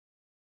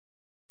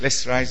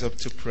Let's rise up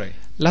to pray.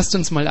 Lasst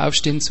uns mal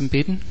aufstehen zum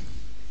Beten.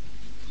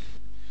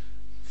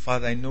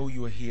 Father, I know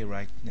you are here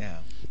right now.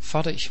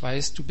 Vater, ich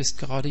weiß, du bist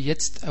gerade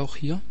jetzt auch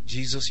hier.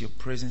 Jesus, your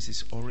presence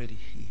is already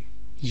here.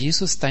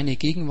 Jesus, deine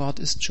Gegenwart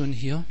ist schon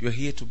hier. You're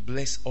here to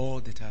bless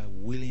all that are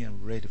willing and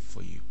ready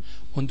for you.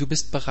 Und du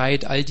bist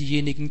bereit, all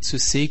diejenigen zu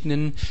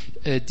segnen,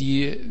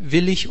 die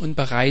willig und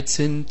bereit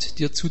sind,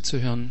 dir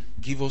zuzuhören.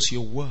 Give us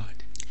your word.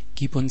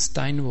 Gib uns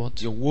dein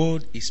Wort. Your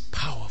word is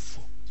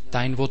powerful.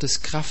 Dein Wort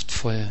ist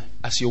kraftvoll.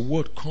 As your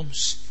word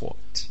comes forth,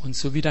 Und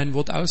so wie dein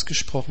Wort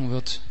ausgesprochen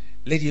wird,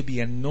 let there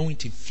be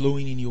anointing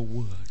flowing in your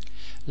word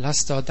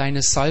lass da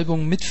deine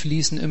Salbung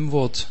mitfließen im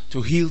Wort,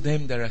 to heal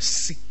them that are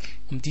sick,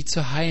 um die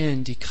zu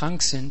heilen, die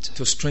krank sind,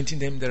 to strengthen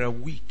them that are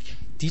weak,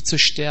 die zu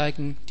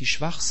stärken, die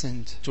schwach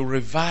sind, to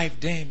revive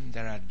them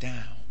that are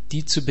down,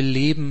 die zu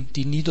beleben,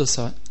 die nieder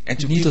sind, and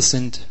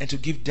to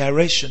give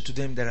direction to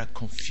them that are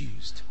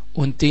confused.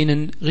 und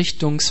denen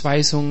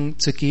Richtungsweisungen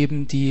zu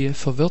geben, die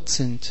verwirrt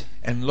sind.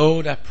 And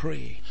Lord, I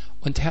pray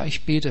Und Herr,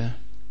 ich bete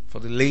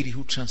for the lady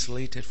who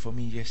translated for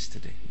me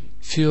yesterday.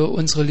 für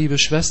unsere liebe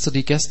Schwester,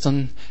 die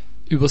gestern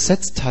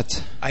übersetzt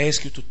hat. I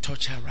ask you to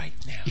touch her right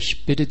now.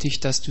 Ich bitte dich,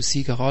 dass du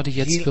sie gerade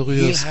jetzt Heal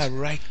berührst her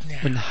right now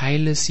und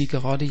heile sie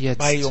gerade jetzt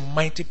by your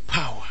mighty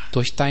power.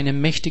 durch deine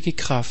mächtige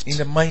Kraft. In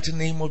the mighty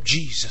name of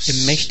Jesus.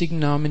 Im mächtigen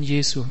Namen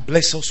Jesu.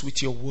 Bless us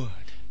with your word.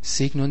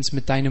 Segne uns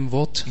mit deinem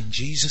Wort. In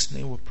Jesus'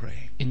 name we pray.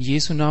 In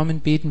Jesu Namen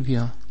beten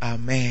wir.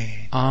 Amen.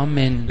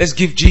 Amen. Let's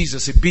give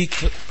Jesus a big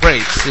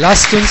praise.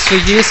 Lasst uns für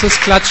Jesus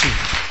klatschen.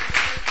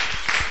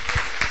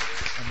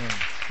 Amen.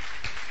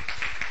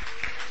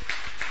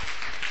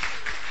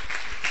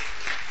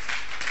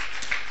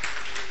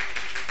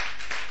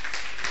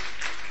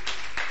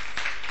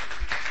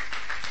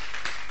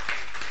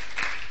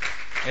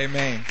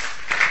 Amen.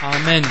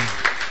 Amen.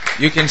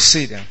 You can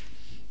sit down.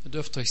 Ihr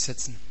dürft euch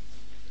setzen.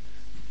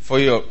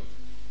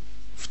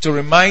 To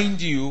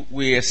remind you,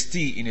 we are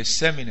still in a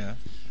seminar.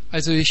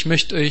 Also ich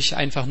möchte euch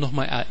einfach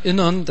nochmal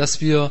erinnern, dass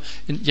wir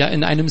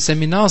in einem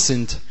Seminar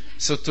sind.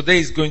 So today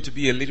is going to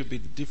be a little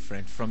bit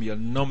different from your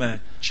normal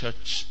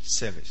church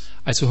service.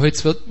 Also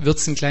heute wird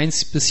es ein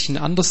kleines bisschen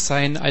anders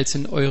sein als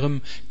in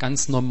eurem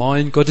ganz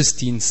normalen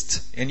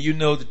Gottesdienst. And you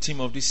know the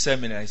theme of this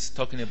seminar is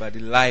talking about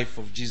the life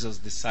of Jesus'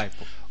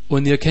 disciple.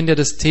 Und ihr kennt ja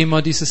das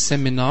Thema dieses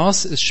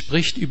Seminars. Es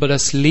spricht über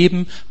das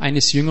Leben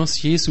eines Jüngers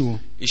Jesu.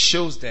 It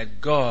shows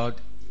that God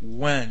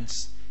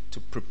wants to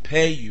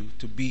prepare you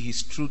to be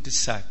his true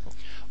disciple.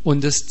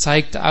 Und es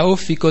zeigt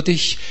auf, wie Gott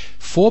dich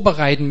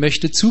zubereiten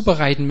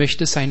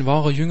möchte, sein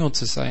wahrer Jünger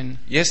zu sein.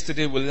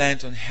 Yesterday we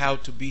learned on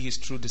how to be his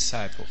true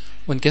disciple.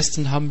 Und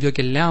gestern haben wir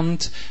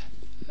gelernt,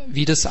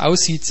 wie das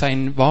aussieht,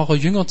 sein wahrer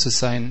Jünger zu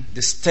sein.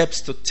 The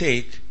steps to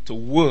take to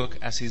work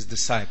as his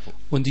disciple.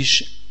 Und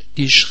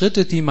die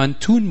Schritte, die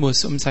man tun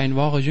muss, um sein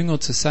wahrer Jünger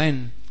zu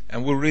sein.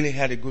 And we really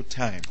had a good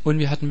time. Und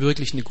wir hatten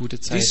wirklich eine gute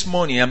Zeit. This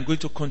morning I'm going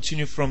to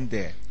continue from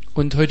there.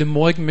 Und heute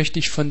Morgen möchte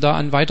ich von da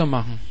an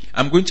weitermachen.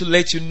 I'm going to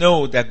let you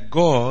know that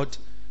God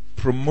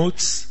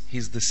promotes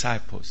his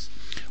disciples.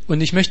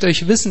 Und ich möchte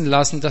euch wissen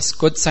lassen, dass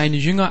Gott seine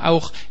Jünger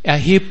auch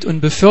erhebt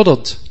und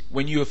befördert.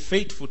 When you are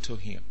faithful to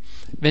him,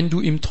 Wenn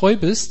du ihm treu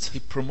bist, he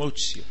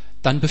promotes you.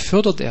 dann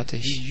befördert er He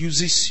dich.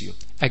 uses you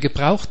Er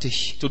gebraucht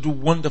dich, to do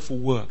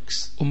wonderful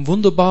works. um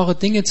wunderbare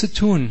Dinge zu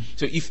tun.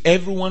 So if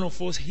every one of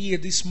us here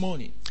this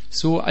morning,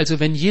 Also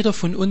wenn jeder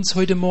von uns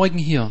heute Morgen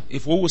hier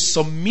if we will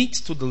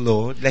submit to the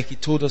Lord like he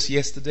told us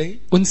yesterday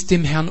uns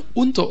dem Herrn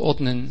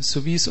unterordnen,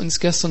 so wie es uns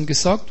gestern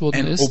gesagt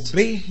worden and ist,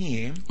 obey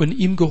him, und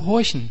ihm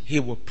gehorchen, he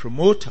will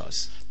promote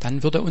us.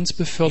 dann wird er uns He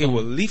befördern.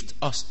 will lift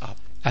us up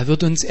Er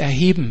wird uns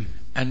erheben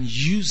and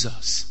use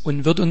us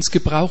und wird uns to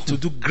gebrauchen,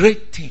 do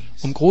great things.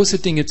 um große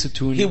Dinge zu He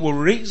tun. will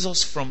raise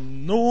us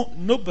from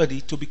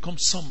nobody to become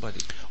somebody.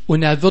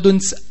 Und er wird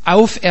uns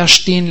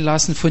auferstehen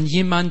lassen von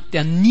jemand,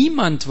 der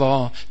niemand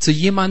war, zu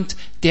jemand,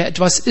 der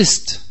etwas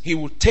ist. He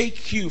will take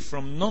you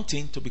from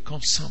nothing to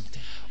become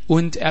something.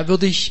 Und er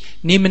wird dich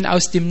nehmen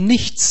aus dem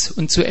Nichts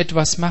und zu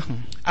etwas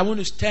machen. I want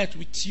to start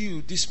with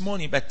you this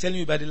morning by telling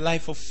you about the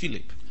life of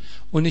Philip.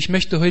 Und ich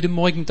möchte heute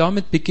Morgen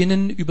damit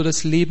beginnen, über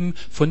das Leben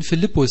von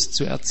Philippus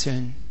zu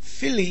erzählen.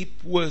 Philip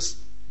was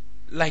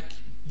like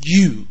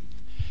you,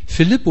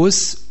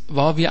 Philippus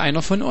war wie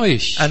einer von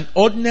euch, an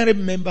ordinary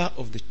member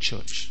of the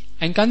church.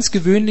 ein ganz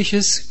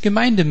gewöhnliches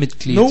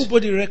Gemeindemitglied.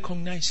 Nobody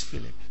recognized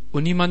Philip,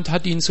 Und niemand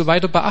hat ihn so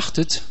weiter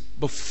beachtet.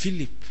 but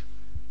Philip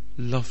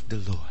loved the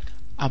Lord.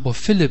 Aber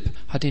Philippus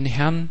hat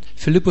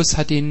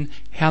den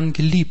Herrn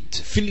geliebt.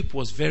 Philip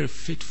was very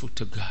faithful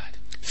to God.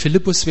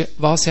 Philippus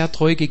war sehr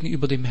treu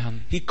gegenüber dem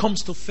Herrn. He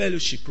comes to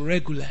fellowship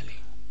regularly.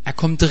 Er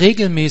kommt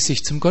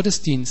regelmäßig zum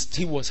Gottesdienst.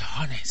 He was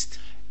honest.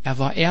 Er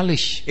war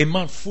ehrlich. A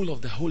man full of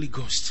the Holy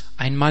Ghost.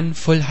 Ein Mann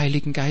voll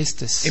Heiligen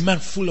Geistes. A man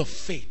full of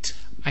faith.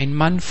 Ein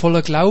Mann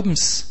voller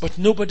Glaubens. But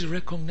nobody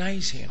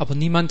recognized him. Aber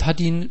niemand hat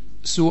ihn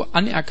so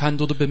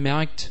anerkannt oder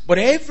bemerkt. But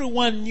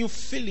everyone knew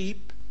Philip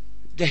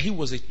that he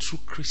was a true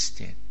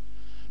Christian.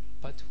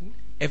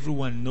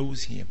 Everyone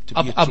knows him to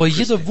be a Aber true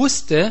jeder Christian.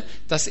 wusste,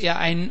 dass er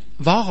ein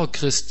wahrer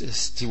Christ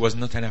ist. He was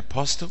not an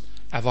apostle.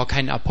 Er war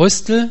kein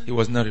Apostel, He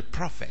was not a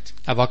prophet.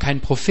 er war kein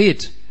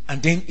Prophet.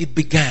 And then it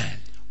began.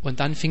 Und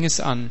dann fing es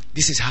an.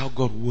 This is how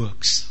God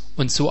works.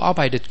 Und so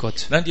arbeitet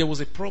Gott. Then there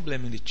was a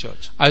problem in the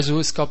church. Also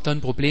es gab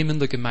dann Probleme in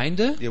der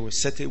Gemeinde. There were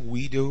certain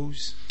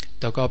widows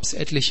Da gab es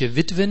etliche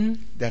Witwen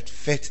that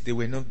felt they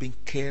were not being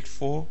cared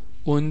for.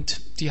 und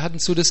die hatten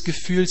so das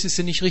Gefühl, sie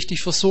sind nicht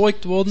richtig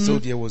versorgt So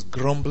worden. there was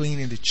grumbling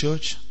in the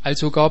church.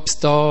 Also gab es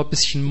da ein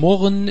bisschen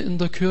Murren in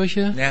der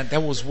Kirche. Now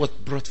that was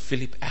what brought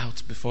Philip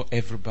out before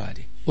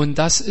everybody. Und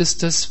das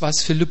ist das,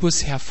 was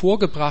Philippus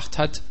hervorgebracht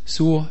hat,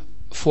 so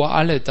vor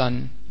alle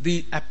dann.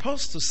 The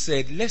apostles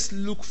said, let's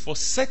look for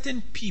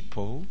certain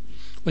people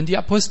Und die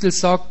Apostel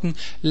sagten,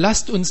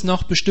 lasst uns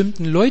nach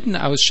bestimmten Leuten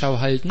Ausschau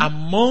halten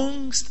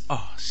amongst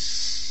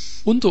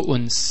us unter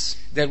uns,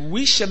 that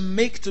we shall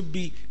make to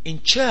be in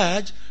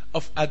charge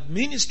of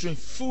administering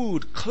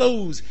food,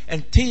 clothes,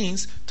 and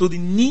things to the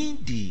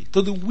needy,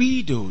 to the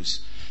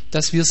widows.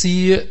 dass wir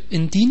sie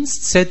in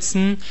Dienst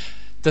setzen,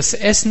 das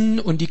Essen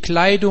und die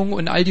Kleidung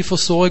und all die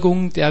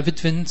Versorgung der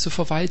Witwen zu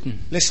verwalten.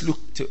 Let's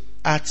look to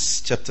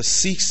Acts chapter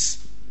 6.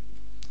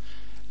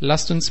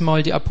 Lasst uns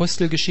mal die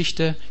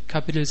Apostelgeschichte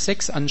Kapitel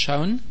 6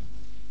 anschauen,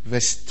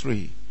 Verse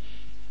 3.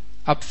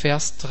 ab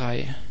Vers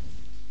 3.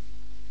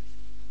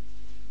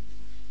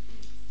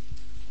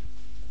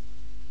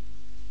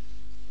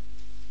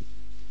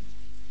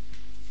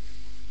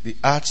 The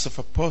Acts of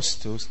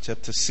Apostles,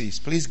 chapter 6.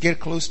 Please get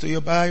close to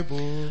your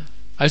Bible.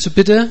 Also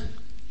bitte,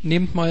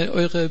 nehmt mal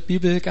eure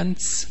Bibel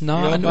ganz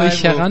nah Your an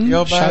euch Bible, heran,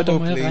 your schaut da Bible,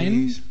 mal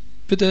rein. please.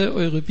 Bitte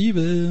eure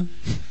Bibel.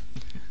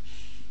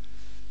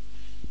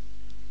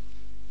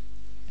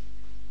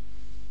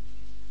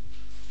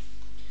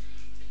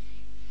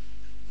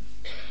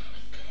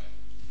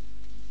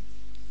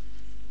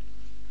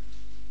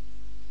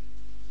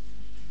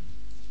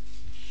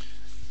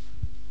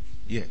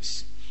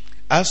 Yes.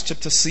 Acts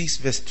chapter 6,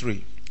 verse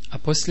 3.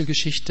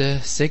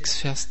 Apostelgeschichte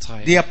 6, Vers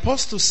 3. The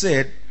apostle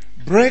said,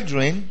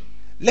 Brethren,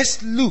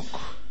 let's look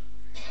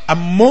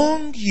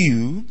among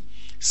you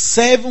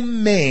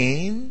seven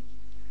men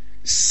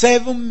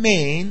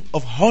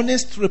of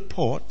honest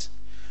report,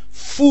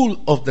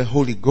 full of the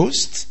Holy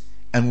Ghost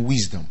and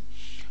wisdom,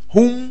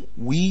 whom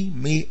we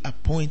may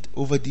appoint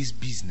over this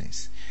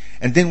business.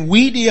 And then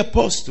we, the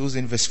apostles,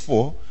 in verse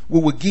 4, we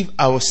will give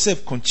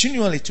ourselves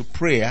continually to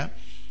prayer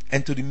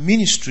and to the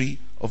ministry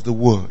of the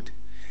word.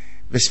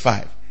 Verse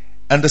 5.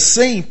 And the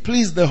saying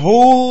pleased the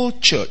whole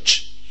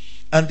church,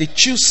 and they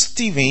chose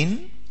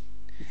Stephen,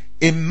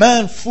 a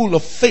man full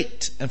of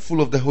faith and full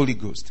of the Holy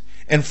Ghost,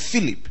 and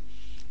Philip,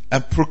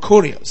 and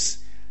Prochorus,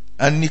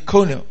 and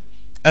Nicanor,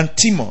 and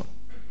Timon,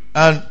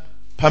 and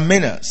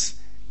Parmenas,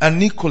 and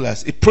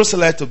Nicholas, a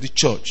proselyte of the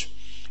church,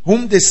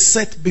 whom they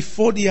set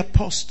before the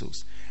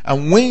apostles.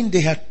 And when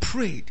they had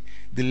prayed,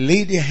 they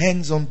laid their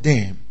hands on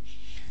them.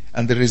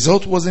 And the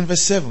result was in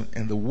verse 7,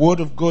 and the word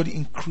of God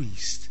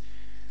increased,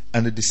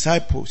 and the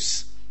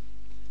disciples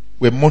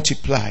were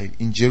multiplied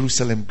in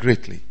Jerusalem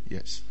greatly.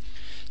 Yes.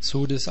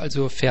 So, das ist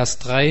also Vers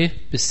 3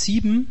 bis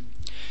 7.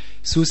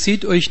 So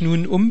seht euch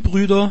nun um,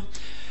 Brüder,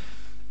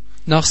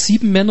 nach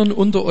 7 Männern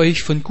unter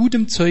euch von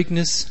gutem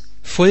Zeugnis,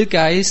 voll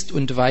Geist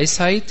und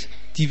Weisheit,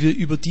 die wir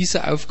über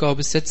diese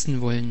Aufgabe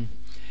setzen wollen.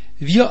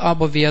 Wir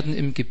aber werden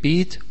im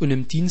Gebet und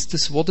im Dienst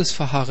des Wortes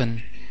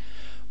verharren.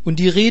 Und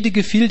die Rede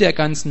gefiel der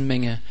ganzen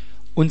Menge,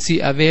 und sie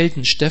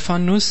erwählten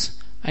Stephanus,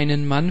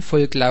 einen Mann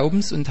voll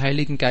Glaubens und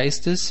Heiligen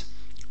Geistes,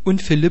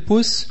 und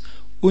Philippus,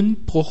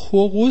 und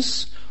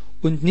Prochorus,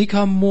 und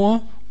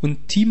Nikanor,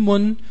 und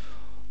Timon,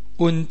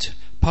 und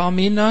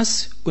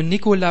Parmenas, und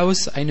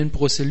Nikolaus, einen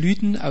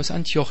Proselyten aus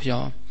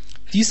Antiochia.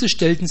 Diese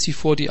stellten sie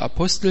vor die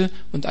Apostel,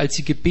 und als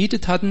sie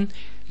gebetet hatten,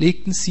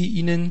 legten sie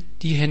ihnen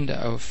die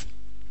Hände auf.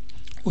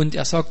 Und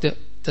er sagte,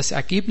 das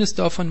Ergebnis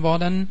davon war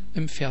dann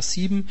im Vers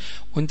 7,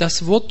 und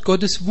das Wort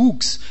Gottes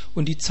wuchs,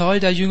 und die Zahl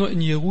der Jünger in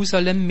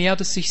Jerusalem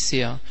mehrte sich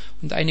sehr,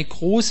 und eine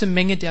große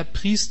Menge der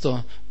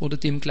Priester wurde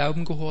dem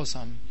Glauben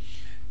gehorsam.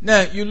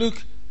 Now you look,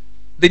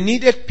 they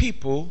needed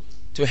people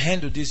to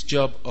handle this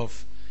job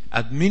of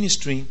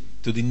administering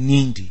to the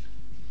needy.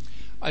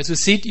 Also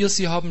seht ihr,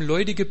 sie haben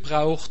Leute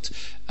gebraucht,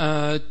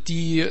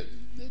 die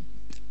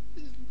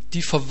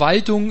die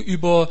Verwaltung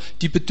über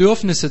die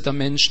Bedürfnisse der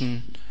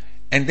Menschen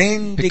And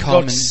then they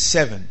bekamen. got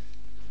 7.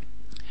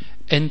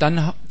 Und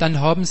dann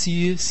haben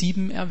sie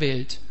 7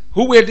 erwählt.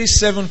 Who were these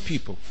 7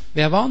 people?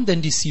 Wer waren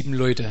denn die 7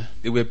 Leute?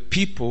 They were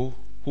people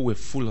who were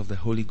full of the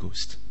Holy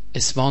Ghost.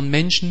 Es waren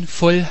Menschen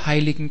voll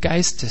Heiligen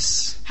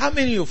Geistes. How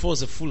many of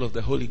us are full of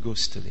the Holy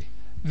Ghost today?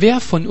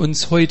 Wer von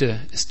uns heute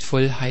ist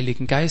voll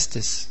Heiligen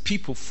Geistes?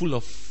 People full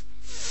of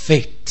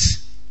faith.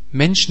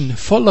 Menschen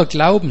voller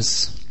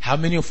Glaubens. How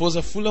many of us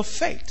are full of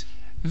faith?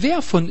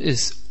 Wer von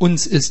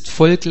uns ist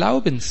voll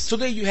Glaubens?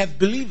 Today you have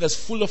believers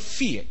full of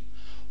fear.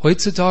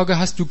 Heutzutage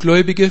hast du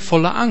Gläubige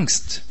voller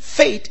Angst.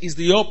 Faith is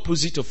the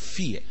opposite of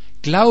fear.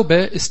 Glaube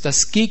ist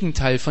das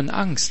Gegenteil von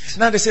Angst.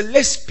 Now they say,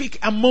 let's pick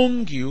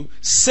among you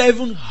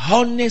 7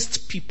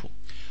 honest people.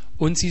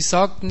 Und sie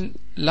sagten,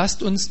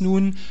 lasst uns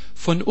nun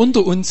von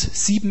unter uns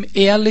 7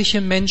 ehrliche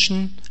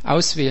Menschen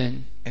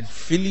auswählen. And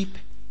Philip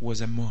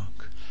was among.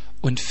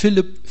 Und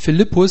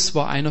Philippus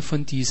war einer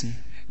von diesen.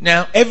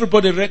 Now,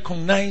 everybody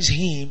recognized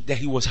him that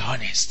he was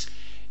honest.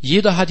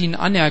 Jeder hat ihn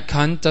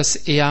anerkannt, dass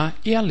er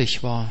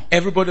ehrlich war.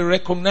 Everybody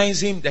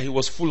recognized him that he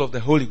was full of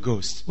the Holy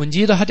Ghost. Und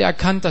jeder hat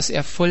erkannt, dass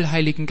er voll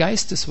Heiligen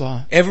Geistes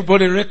war.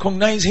 Everybody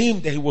recognized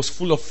him that he was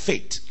full of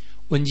faith.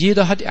 Und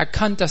jeder hat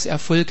erkannt, dass er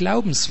voll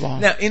Glaubens war.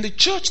 Now, in the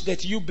church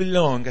that you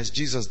belong as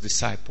Jesus'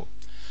 disciple,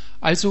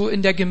 Also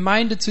in der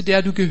Gemeinde, zu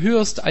der du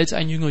gehörst als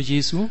ein Jünger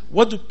Jesu,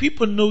 what do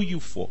people know you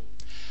for?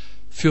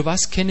 für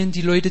was kennen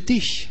die Leute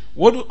dich?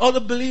 What do other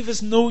believers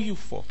know you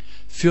for?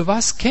 Für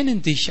was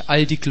kennen dich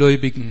all die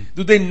Gläubigen?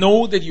 Do they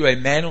know that you are a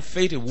man of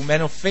faith, a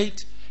woman of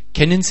faith?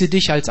 Kennen sie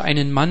dich als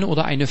einen Mann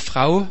oder eine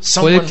Frau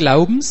voll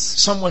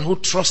Glaubens? Someone who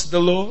trusts the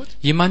Lord?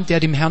 Jemand, der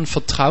dem Herrn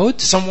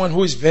vertraut? Someone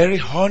who is very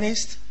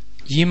honest?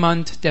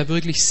 Jemand, der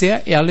wirklich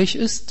sehr ehrlich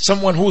ist?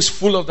 Someone who is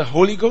full of the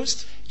Holy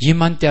Ghost?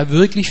 Jemand, der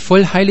wirklich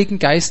voll Heiligen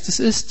Geistes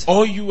ist?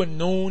 Or you are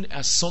known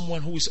as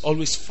someone who is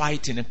always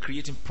fighting and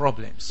creating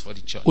problems for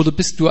the church? Oder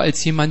bist du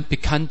als jemand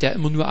bekannt, der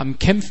immer nur am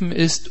Kämpfen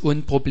ist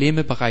und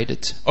Probleme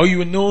bereitet? Or you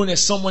are known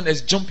as someone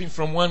that's jumping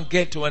from one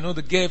girl to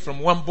another girl,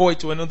 from one boy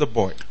to another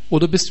boy?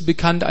 Oder bist du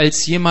bekannt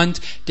als jemand,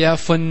 der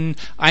von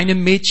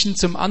einem Mädchen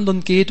zum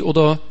anderen geht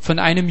oder von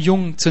einem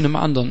Jungen zu einem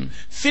anderen?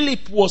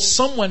 Philip was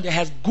someone that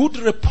has good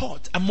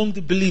report among the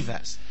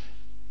believers.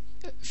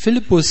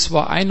 Philippus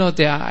war einer,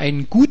 der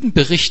einen guten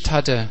Bericht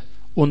hatte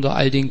unter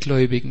all den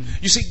Gläubigen.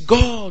 You see,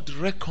 God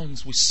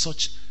reckons with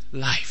such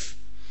life.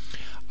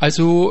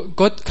 Also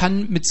Gott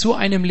kann mit so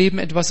einem Leben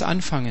etwas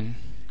anfangen.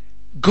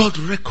 God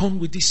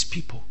reckoned with these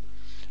people,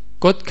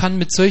 Gott kann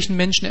mit solchen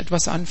Menschen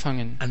etwas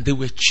anfangen. and they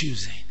were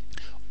chosen.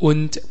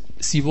 Und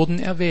sie wurden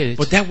erwählt.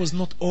 But that was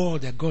not all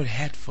that God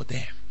had for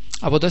them.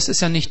 Aber das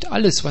ist ja nicht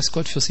alles, was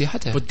Gott für sie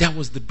hatte. But that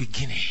was the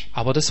beginning.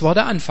 Aber das war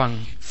der Anfang.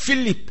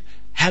 Philip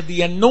had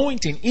the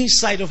anointing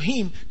inside of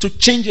him to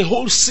change a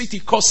whole city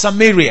called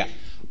Samaria.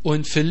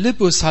 Und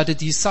Philippus hatte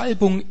die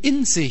Salbung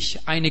in sich,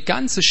 eine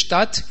ganze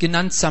Stadt,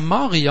 genannt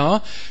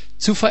Samaria,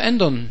 zu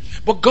verändern.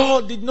 But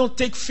God did not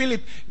take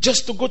Philip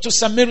just to go to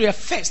Samaria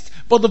first.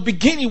 But the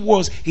beginning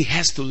was he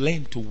has to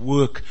learn to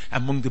work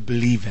among the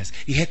believers.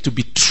 He had to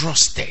be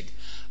trusted.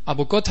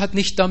 Aber Gott hat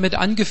nicht damit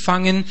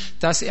angefangen,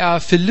 dass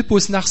er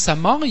Philippus nach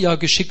Samaria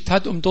geschickt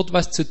hat, um dort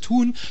was zu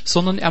tun,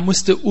 sondern er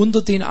musste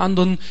unter den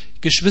anderen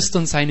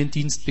Geschwistern seinen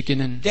Dienst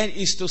beginnen. That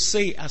is to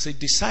say, as a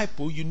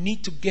disciple, you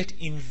need to get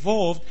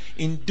involved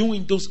in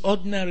doing those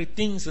ordinary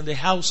things in the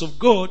house of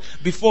God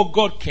before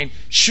God can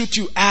shoot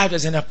you out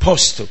as an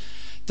apostle.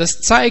 Das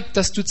zeigt,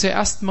 dass du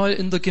zuerst mal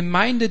in der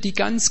Gemeinde die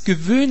ganz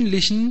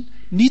gewöhnlichen,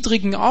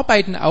 niedrigen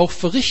Arbeiten auch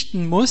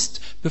verrichten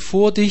musst,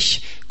 bevor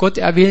dich Gott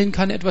erwählen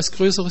kann, etwas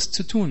Größeres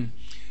zu tun.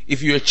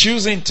 If you are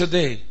choosing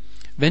today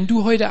Wenn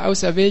du heute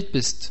auserwählt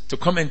bist, to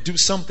come and do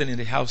something in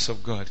the house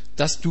of God,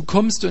 dass du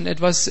kommst und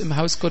etwas im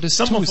Haus Gottes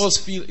some of us tust,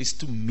 feel it's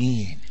too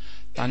mean.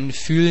 dann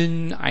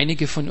fühlen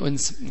einige von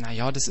uns,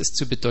 naja, das ist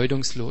zu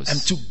bedeutungslos.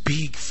 I'm too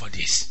big for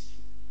this.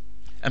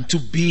 I'm too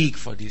big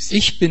for this.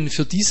 Ich bin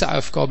für diese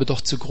Aufgabe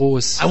doch zu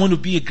groß. I want to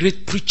be a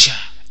great preacher.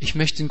 Ich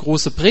möchte ein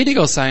großer Prediger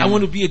I want sein.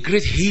 to be a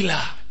great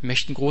healer. Ich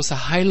möchte ein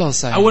großer Heiler I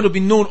sein. want to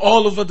be known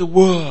all over the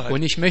world.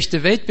 Und ich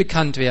möchte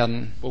weltbekannt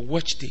werden. But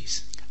watch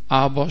this.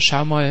 Aber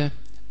schau mal,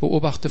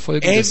 beobachte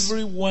Folgendes.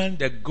 Everyone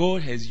that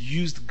God has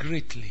used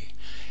greatly,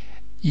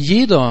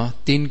 Jeder,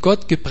 den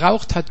Gott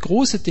gebraucht hat,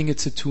 große Dinge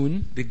zu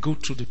tun, they go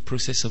through the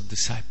process of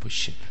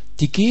discipleship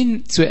die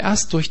gehen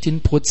zuerst durch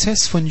den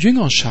Prozess von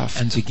Jüngerschaft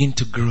and begin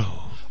to grow.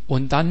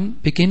 und dann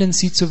beginnen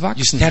sie zu You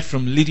wachsen. start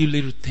from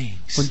little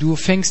things. Und du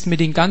fängst mit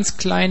den ganz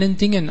kleinen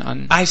Dingen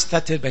an. I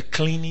started by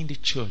cleaning the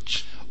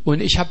church. Und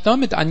ich habe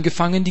damit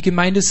angefangen, die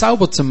Gemeinde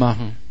sauber zu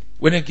machen.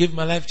 When I gave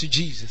my life to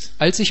Jesus,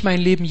 Als ich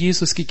mein Leben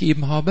Jesus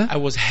gegeben habe, I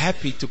was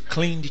happy to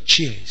clean the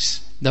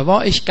chairs. da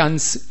war ich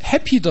ganz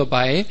happy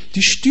dabei,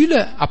 die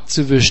Stühle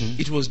abzuwischen.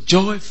 It was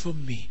joy for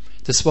me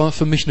Das war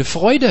für mich eine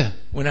Freude.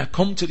 when I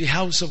come to the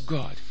house of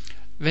God.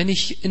 Wenn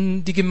ich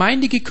in die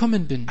Gemeinde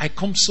gekommen bin, I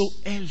come so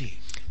early.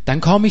 dann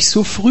kam ich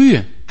so früh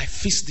I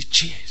fix the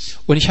chairs.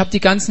 und ich habe die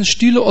ganzen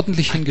Stühle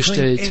ordentlich I clean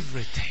hingestellt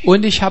everything.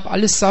 und ich habe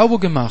alles sauber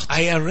gemacht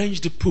I arrange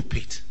the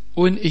pulpit.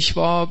 und ich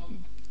habe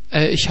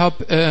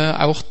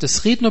auch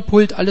das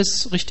Rednerpult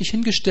alles richtig I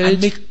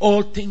hingestellt make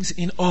all things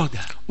in order.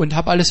 und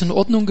habe alles in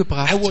Ordnung I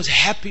gebracht was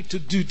happy to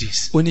do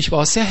this. und ich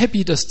war sehr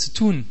happy, das zu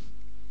tun.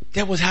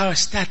 That was how I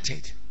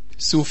started.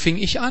 So fing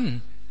ich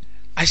an.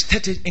 I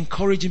started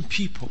encouraging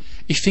people.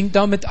 Ich fing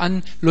damit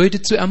an,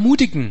 Leute zu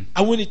ermutigen.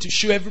 I wanted to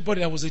show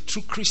everybody I was a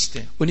true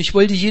Christian. Und ich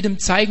wollte jedem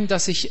zeigen,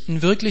 dass ich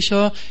ein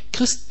wirklicher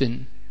Christ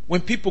bin.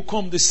 When people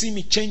come, they see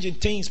me changing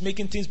things,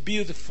 making things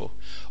beautiful.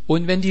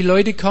 Und wenn die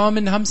Leute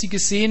kamen, haben sie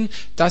gesehen,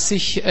 dass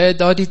ich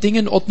da die Dinge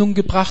in Ordnung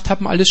gebracht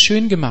habe, alles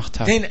schön gemacht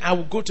habe. Then I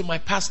would go to my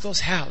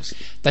pastor's house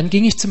Dann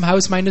ging ich zum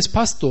Haus meines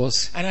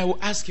Pastors and I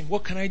would ask him,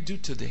 what can I do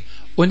today?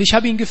 und ich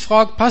habe ihn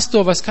gefragt,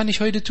 Pastor, was kann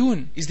ich heute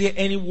tun? Is there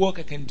any work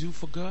I can do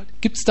for God?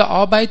 Gibt es da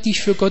Arbeit, die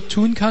ich für Gott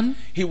tun kann?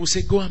 He would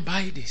say, go and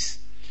buy this.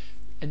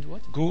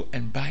 Go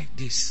and buy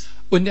this.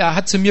 Und er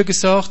hat zu mir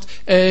gesagt,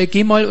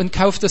 geh mal und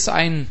kauf das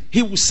ein.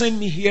 He would send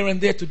me here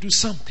and there to do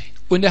something.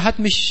 Und er hat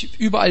mich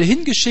überall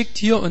hingeschickt,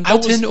 hier und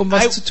dorthin, um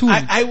was zu tun.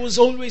 I was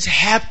always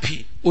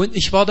happy. Und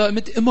ich war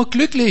damit immer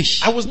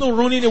glücklich. I was not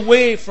running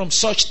away from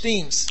such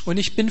things. Und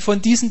ich bin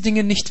von diesen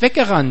Dingen nicht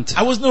weggerannt.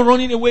 I was not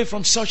running away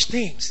from such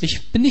things.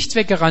 Ich bin nicht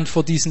weggerannt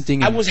vor diesen I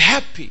Dingen. was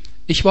happy.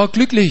 Ich war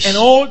glücklich. And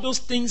all those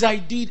things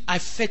I did, I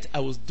felt I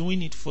was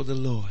doing it for the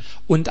Lord.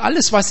 Und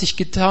alles, was ich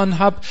getan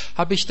habe,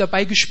 habe ich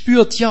dabei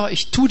gespürt, ja,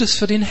 ich tue das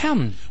für den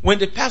Herrn. When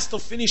the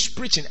pastor finished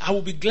preaching, I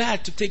would be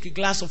glad to take a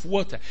glass of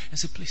water and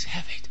say, please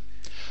have it.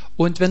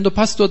 Und wenn der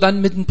Pastor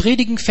dann mit dem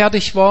Predigen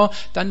fertig war,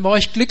 dann war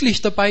ich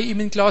glücklich dabei, ihm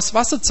ein Glas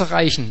Wasser zu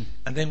reichen.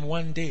 And then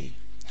one day,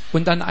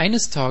 Und dann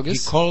eines he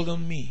Tages called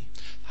on me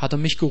hat er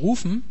mich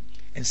gerufen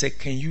and said,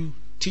 can you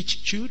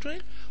teach children?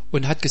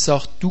 und hat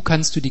gesagt,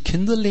 kannst du die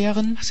Kinder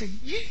lehren? I said,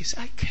 yes,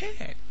 I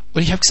can.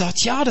 Und ich habe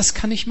gesagt, ja, das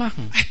kann ich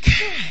machen. I can.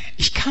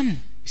 Ich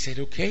kann. He said,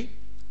 okay.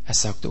 Er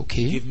sagte,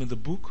 okay. Give me the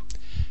book.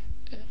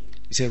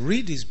 He said,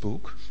 read this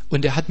book.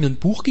 Und er hat mir ein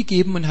Buch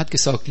gegeben und hat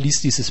gesagt,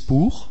 lies dieses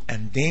Buch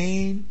And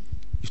then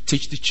you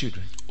teach the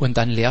children. und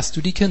dann lehrst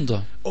du die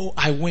Kinder. Oh,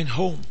 I went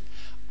home.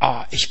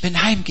 Ich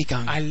bin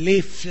heimgegangen. I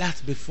lay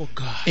flat before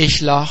God.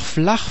 Ich lag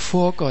flach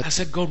vor Gott. I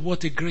said, God,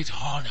 what a great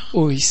honor.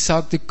 Oh, ich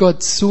sagte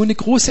Gott, so eine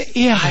große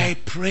Ehre. I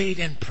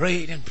prayed and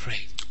prayed and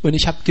prayed. Und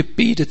ich habe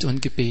gebetet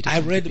und gebetet. I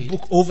Und read the gebetet.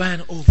 book over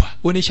and over.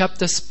 Und ich habe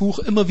das Buch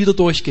immer wieder And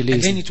then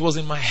durchgelesen. it was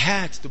in my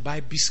heart to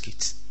buy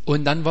biscuits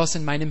Und dann war es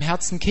in meinem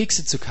Herzen,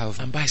 Kekse zu kaufen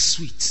and buy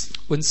sweets.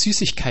 und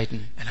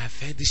Süßigkeiten. And I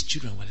felt these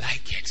children will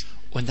like it.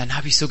 Und dann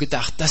habe ich so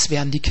gedacht, das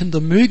werden die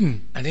Kinder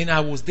mögen. And then I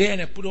was there and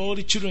I put all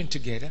the children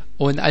together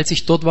Und als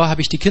ich dort war,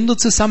 habe ich die Kinder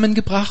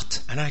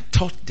zusammengebracht and I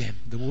taught them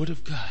the word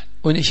of God.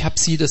 und ich habe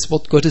sie das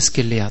Wort Gottes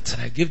gelehrt.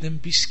 And I gave them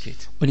biscuit.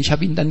 Und ich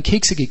habe ihnen dann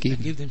Kekse I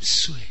gegeben gave them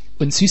sweet.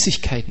 und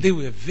Süßigkeiten. They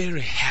were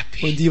very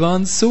happy. Und die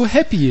waren so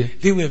happy.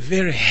 They were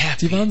very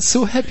happy. Die waren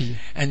so happy.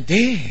 And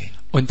then,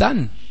 Und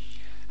dann,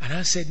 and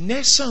I said,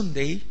 next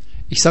Sunday,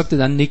 ich sagte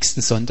dann nächsten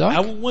I Sonntag,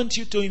 will want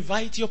you to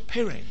invite your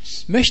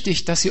parents. möchte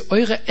ich, dass ihr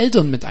eure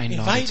Eltern mit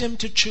Invite einladet. them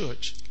to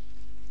church.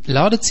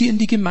 Ladet sie in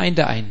die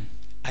Gemeinde ein.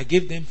 I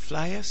gave them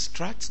flyers,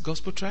 tracts,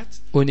 gospel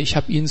tracts. Und ich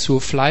habe ihnen so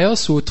Flyer,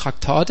 so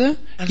Traktate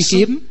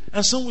gegeben.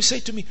 Some will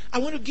say to me,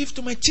 I want to give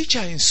to my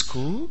teacher in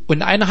school.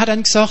 Und einer hat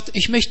dann gesagt,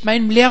 ich möchte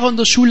meinem Lehrer in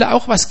der Schule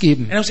auch was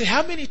geben. And I say,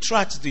 how many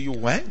tracts do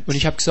you want? Und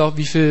ich habe gesagt,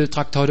 wie viele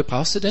Traktate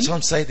brauchst du denn?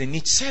 Some say they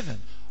need 7.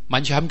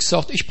 Manche haben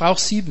gesagt, ich brauche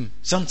 7.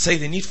 Some say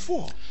they need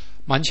 4.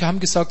 Manche haben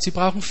gesagt, sie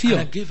brauchen And I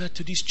 4. gave her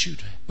to these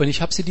children. Und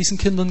ich habe sie diesen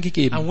Kindern And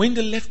gegeben. when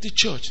they left the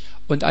church,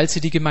 Und als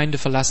sie die Gemeinde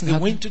verlassen they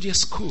hatten, went to their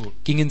school.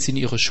 gingen sie in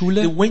ihre They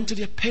Schule. went to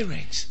their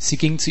parents. Sie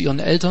gingen zu ihren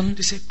Eltern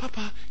They said,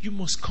 Papa, you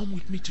must come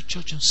with me to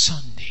church on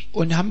Sunday.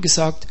 und haben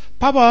gesagt,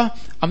 Papa,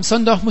 am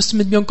Sonntag musst du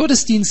mit mir in den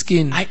Gottesdienst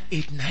gehen. I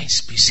ate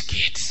nice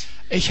biscuits.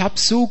 Ich habe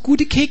so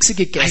gute Kekse I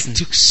gegessen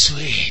took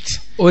sweet.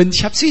 und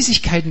ich habe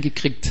Süßigkeiten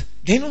gekriegt.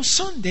 Then on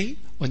Sunday,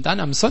 Und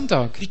dann am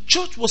Sonntag the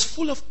church was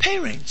full of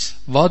parents.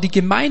 war die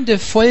Gemeinde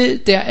voll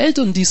der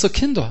Eltern dieser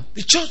Kinder.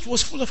 The church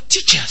was full of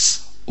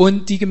teachers.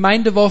 Und die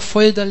Gemeinde war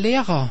voll der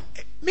Lehrer.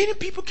 Many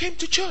people came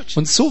to church.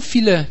 Und so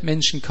viele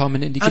Menschen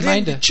kamen in die And then the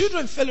Gemeinde.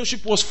 children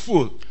fellowship was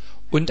full.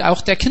 Und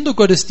auch der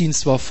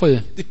Kindergottesdienst war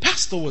voll. The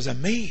pastor was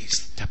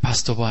amazed. Der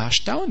Pastor war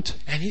erstaunt.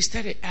 And he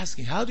started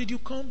asking, how did you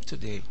come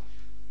today?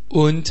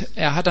 Und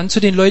er hat dann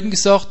zu den Leuten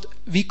gesagt,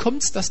 wie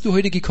kommt's, dass du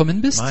heute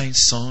gekommen bist? My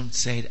son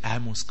said, I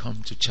must come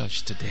to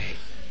church today.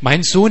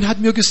 Mein Sohn hat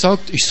mir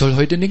gesagt, ich soll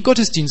heute in den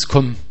Gottesdienst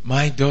kommen.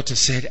 My daughter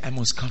said, I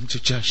must come to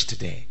church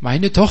today.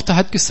 Meine Tochter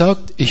hat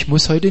gesagt, ich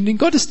muss heute in den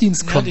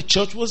Gottesdienst Now kommen. the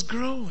church was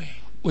growing.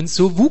 Und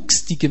so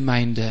wuchs die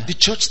Gemeinde. The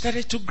church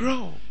started to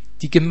grow.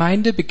 Die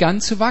Gemeinde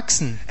begann zu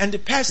wachsen. And the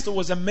pastor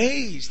was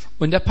amazed.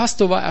 Und der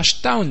Pastor war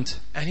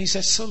erstaunt. And he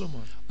said,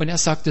 Solomon, Und er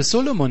sagte,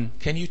 Solomon,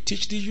 can you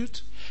teach the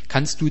youth?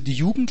 kannst du die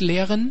Jugend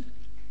lehren?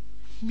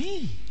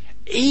 Me?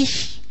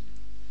 Ich?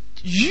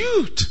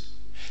 Youth?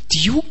 Die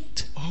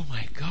Jugend? Oh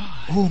my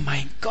God. Oh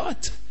mein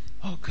Gott.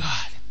 Oh God.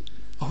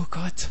 Oh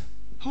Gott.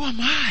 Who am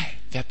I?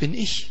 Wer bin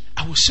ich?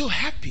 I was so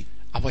happy.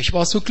 Aber ich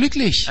war so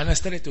glücklich. And I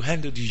started to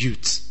handle the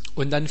youth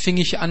Und dann fing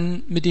ich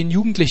an, mit den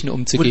Jugendlichen with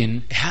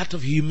umzugehen. a heart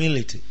of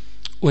humility.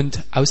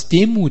 Und aus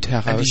Demut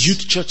And heraus. the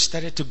youth church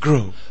started to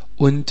grow.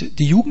 Und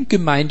die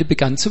Jugendgemeinde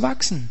begann zu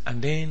wachsen.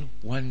 And then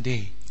one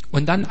day,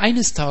 Und dann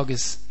eines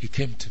Tages he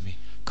came to me.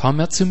 kam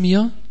er zu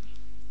mir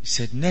He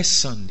said,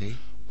 next Sunday,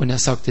 und er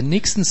sagte,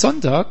 nächsten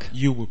Sonntag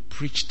you will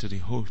preach to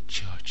the whole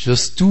church.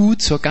 wirst du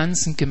zur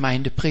ganzen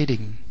Gemeinde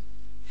predigen.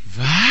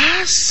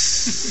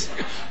 Was?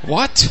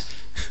 What?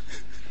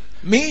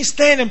 Me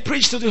stand and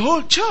preach to the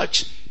whole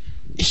church?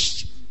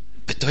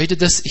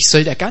 Bedeutet das, ich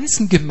soll der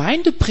ganzen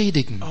Gemeinde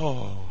predigen?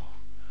 Oh,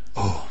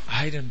 Oh.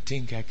 I don't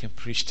think I can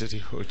preach to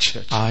the whole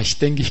church. Ich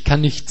denke, ich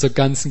kann nicht zur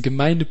ganzen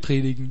Gemeinde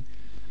predigen.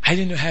 I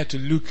didn't know how to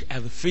look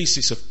at the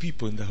faces of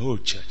people in the whole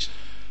church.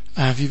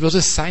 Wie würde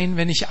es sein,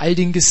 wenn ich all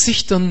die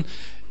Gesichter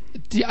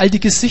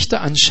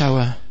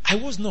anschaue? I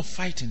was not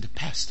fighting the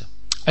pastor,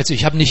 Also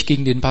ich habe nicht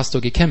gegen den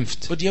Pastor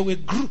gekämpft, but there were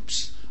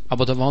groups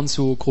aber da waren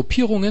so who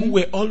Gruppierungen,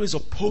 were always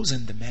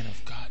opposing the man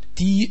of God.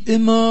 die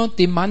immer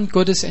dem Mann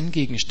Gottes They were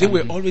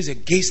entgegenstanden. always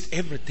against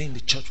everything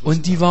the church was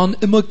Und die doing. waren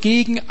immer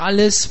gegen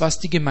alles, was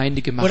die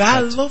Gemeinde gemacht But I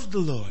hat. loved the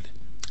Lord.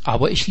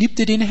 Aber ich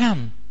liebte den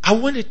Herrn. I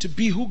wanted to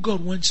be who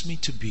God wants me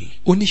to be.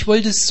 Und ich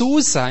wollte so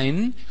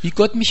sein, wie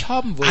Gott mich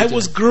haben I wollte.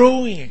 was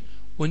growing.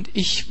 Und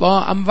ich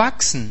war am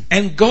Wachsen.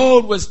 And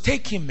God was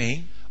taking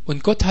me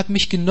Und Gott hat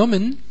mich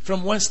genommen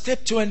from one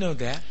step to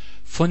another,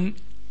 von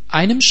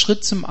einem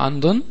Schritt zum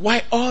anderen.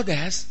 while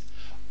others,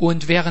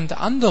 Und während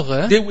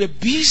andere, they were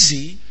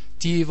busy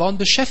die waren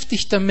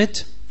beschäftigt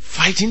damit,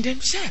 fighting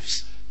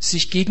themselves,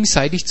 sich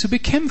gegenseitig zu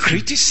bekämpfen,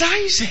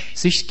 criticizing,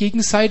 sich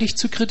gegenseitig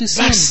zu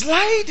kritisieren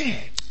backsliding.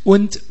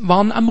 und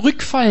waren am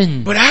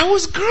Rückfallen. But I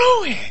was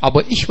growing.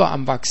 Aber ich war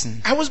am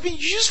Wachsen I was being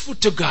useful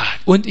to God.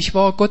 und ich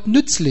war Gott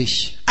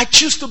nützlich. I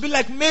choose to be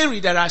like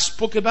Mary that I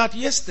spoke about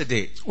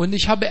yesterday. Und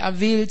ich habe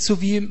erwählt, so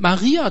wie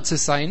Maria zu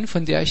sein,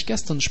 von der ich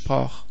gestern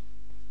sprach.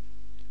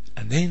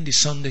 And then the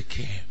Sunday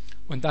came.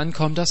 Und dann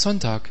kam der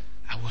Sonntag.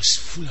 I was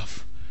full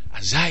of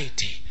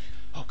anxiety.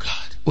 Oh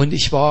God, Und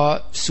ich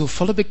war so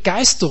voller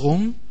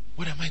Begeisterung.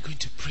 what am I going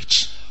to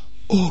preach?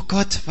 Oh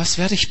Gott, was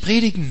werde ich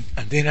predigen?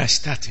 And then I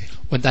started.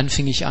 Und dann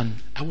fing ich an.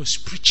 I was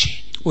preaching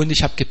Und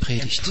ich habe and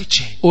gepredigt.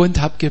 preaching. Und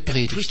habe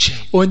gepredigt.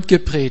 Und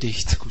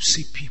gepredigt. I could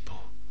see people.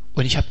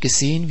 Und ich habe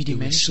gesehen, wie die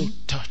They were so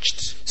Menschen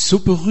touched. so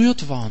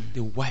berührt waren.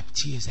 They wiped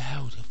tears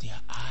out of their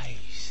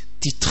eyes.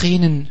 Die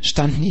Tränen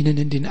standen ihnen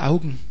in den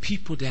Augen.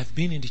 People that have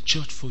been in the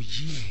church for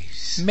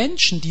years.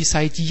 Menschen, die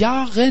seit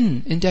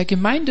Jahren in der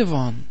Gemeinde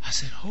waren. I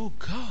said, oh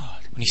God,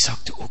 Und ich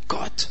sagte, oh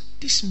Gott,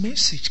 this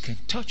message can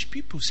touch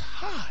people's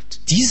heart.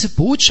 diese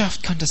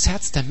Botschaft kann das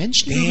Herz der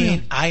Menschen Then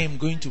berühren. I am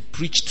going to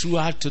preach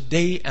throughout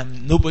today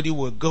and nobody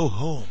will go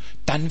home.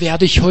 Dann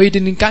werde ich heute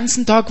den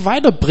ganzen Tag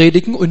weiter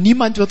predigen und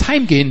niemand wird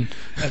heimgehen.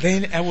 And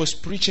then I was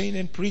preaching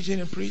and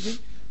preaching and preaching.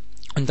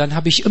 Und dann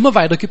habe ich immer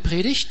weiter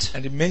gepredigt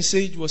And the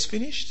message was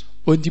finished.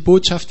 und die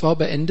Botschaft war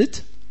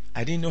beendet.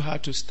 I didn't know how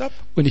to stop.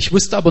 Und ich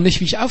wusste aber nicht,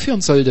 wie ich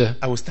aufhören sollte.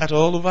 I would start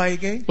all over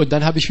again. Und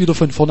dann habe ich wieder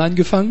von vorne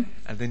angefangen.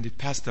 And then the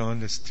pastor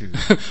understood.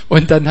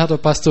 Und dann hat der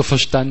Pastor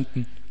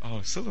verstanden. Oh,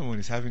 Solomon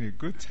is having a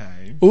good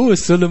time. Oh,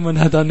 Solomon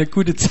hat da eine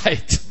gute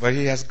Zeit. But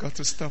he has got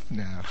to stop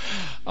now.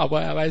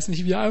 Aber er weiß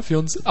nicht, wie er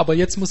aufhören soll. Aber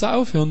jetzt muss er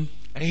aufhören.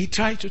 And he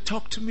tried to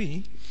talk to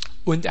me.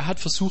 Und er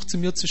hat versucht, zu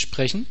mir zu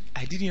sprechen.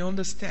 I didn't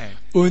understand.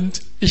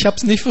 Und ich habe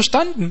es nicht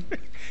verstanden.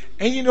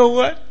 And you know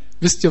what?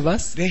 Wisst ihr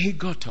was? Then he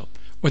got up.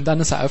 Und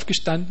dann ist er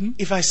aufgestanden.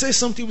 If I say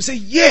something, he would say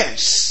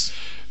yes.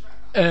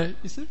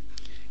 Ist er?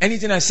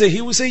 Anything I say,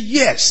 he would say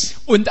yes.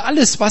 Und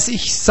alles, was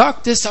ich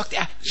sagte, sagt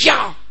er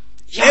ja.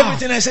 Ja.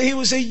 Everything I say, he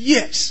would say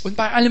yes. Und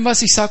bei allem,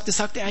 was ich sagte,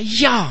 sagte er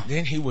ja.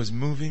 Then he was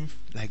moving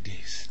like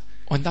this.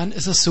 Und dann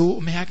ist er so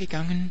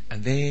umhergegangen.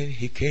 And then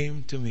he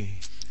came to me.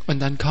 Und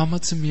dann kam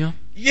er zu mir.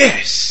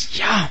 Yes,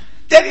 Ja,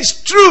 that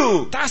is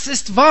true. das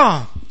ist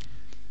wahr.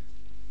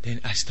 Then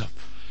I stopped.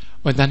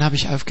 Und dann habe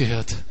ich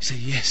aufgehört. He said,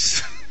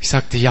 yes, Ich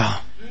sagte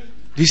ja.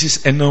 this is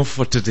enough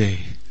for today.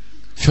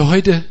 Für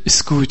heute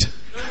ist gut.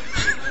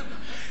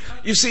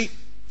 You see,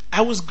 I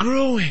was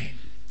growing.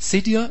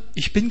 Seht ihr,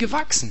 ich bin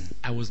gewachsen.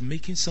 I was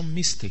making some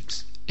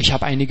mistakes. Ich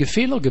habe einige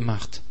Fehler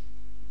gemacht.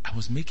 I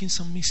was making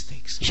some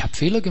mistakes. Ich habe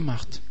Fehler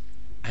gemacht.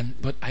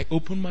 But I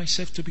opened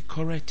myself to be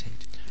corrected.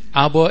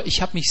 Aber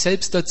ich habe mich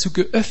selbst dazu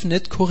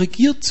geöffnet,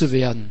 korrigiert zu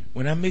werden,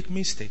 When I make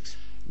mistakes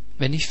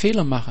wenn ich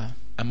Fehler mache.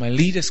 and my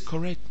leaders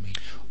correct me,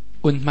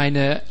 Und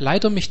meine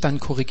Leiter mich dann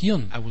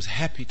korrigieren. I was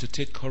happy to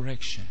take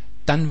correction.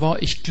 Dann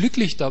war ich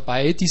glücklich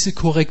dabei, diese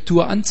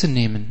Korrektur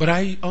anzunehmen. But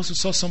I also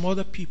saw some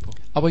other people.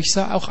 Aber ich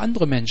sah auch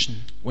andere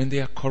Menschen. When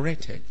they are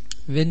corrected,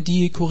 Wenn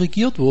die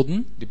korrigiert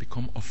wurden, they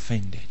become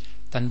offended.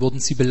 dann wurden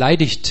sie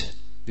beleidigt.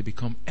 They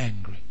become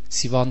angry.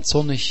 Sie waren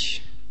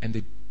zornig. And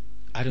I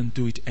don't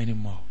do it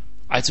anymore.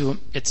 Also,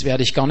 jetzt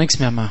werde ich gar nichts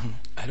mehr machen.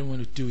 I don't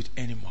want to do it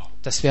anymore.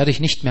 Das werde ich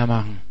nicht mehr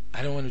machen. I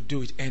don't want to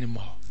do it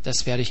anymore.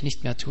 Das werde ich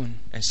nicht mehr tun.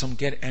 And some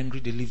get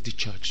angry, they leave the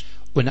church.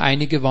 Und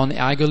einige waren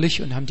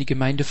ärgerlich und haben die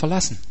Gemeinde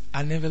verlassen.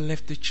 I never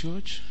left the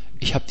church.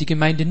 Ich habe die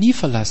Gemeinde nie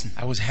verlassen.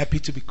 I was happy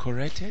to be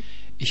corrected.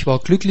 Ich war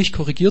glücklich,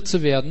 korrigiert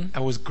zu werden. I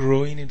was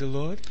growing in the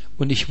Lord.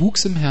 Und ich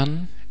wuchs im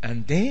Herrn.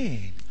 And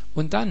then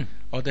Und dann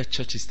other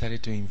churches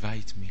started to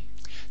invite me.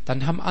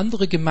 haben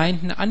andere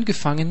Gemeinden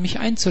angefangen, mich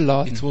It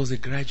einzuladen. was a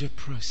gradual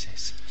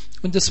process.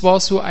 Und es war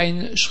so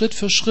ein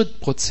Schritt-für-Schritt The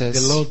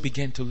Prozess. Lord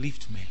began to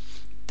lift me.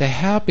 Der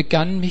Herr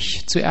begann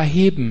mich zu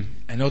erheben.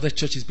 And other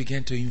churches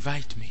began to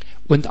invite me.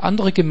 Und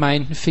andere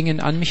Gemeinden fingen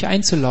an, mich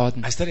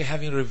einzuladen. I started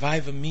having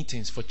revival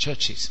meetings for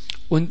churches.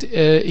 Und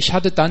ich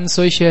hatte dann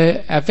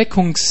solche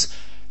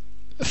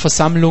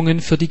Erweckungsversammlungen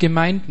für die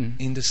Gemeinden.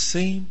 In the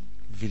same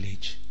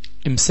village.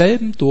 Im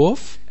selben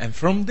Dorf. And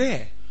from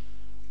there,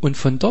 Und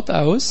von dort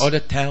aus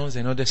other towns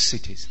and other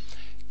cities.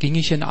 ging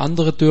ich in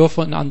andere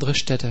Dörfer und andere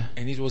Städte.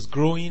 And it was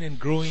growing and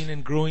growing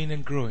and growing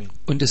and growing.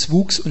 Und es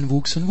wuchs und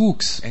wuchs und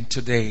wuchs. And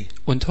today,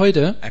 Und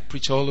heute I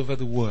preach all over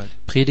the world.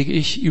 predige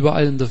ich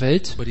überall in der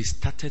Welt. But it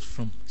started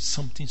from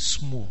something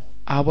small.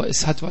 aber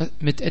es hat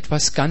mit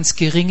etwas ganz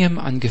Geringem I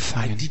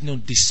angefangen. did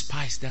not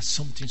despise that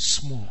something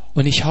small.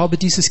 Und ich habe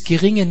dieses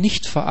Geringe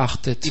nicht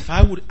verachtet. If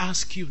I would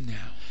ask you now,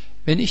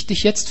 Wenn ich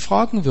dich jetzt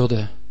fragen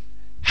würde,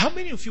 how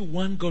many of you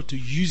want God to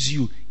use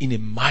you in a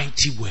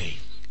mighty way?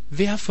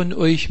 wer von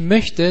euch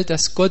möchte,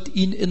 dass Gott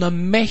ihn in einer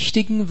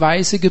mächtigen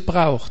Weise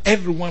gebraucht?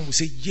 Everyone will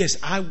say, yes,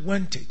 I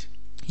want it.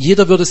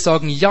 Jeder würde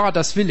sagen, ja,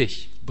 das will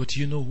ich. But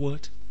you know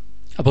what?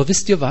 Aber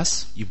wisst ihr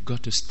was? You've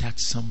got to start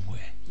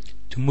somewhere.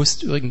 Du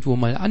musst irgendwo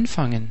mal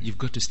anfangen. You've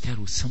got to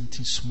start with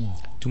something small.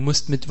 Du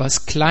musst mit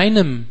was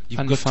Kleinem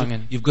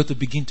anfangen. You've got to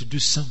begin to do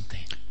something.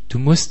 Du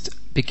musst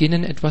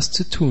beginnen, etwas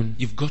zu tun.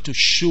 You've got to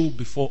show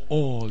before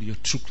all your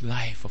true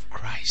life of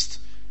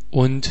Christ.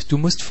 Und du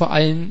musst vor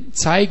allem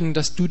zeigen,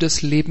 dass du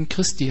das Leben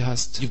Christi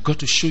hast. You've got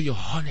to show your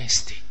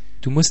honesty.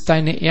 Du musst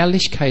deine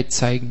Ehrlichkeit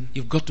zeigen.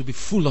 You've got to be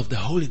full of the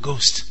Holy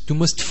Ghost. Du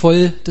musst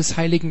voll des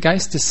Heiligen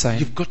Geistes sein.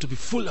 You've got to be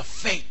full of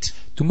faith.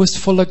 Du musst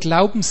voller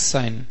Glaubens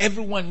sein.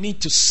 Everyone needs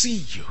to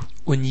see you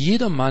Und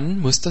jedermann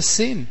muss das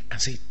sehen and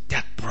say,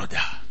 that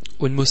brother,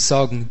 und muss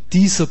sagen,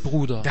 dieser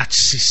Bruder, that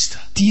sister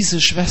diese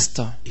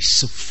Schwester is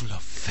so full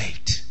of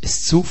faith,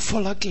 ist so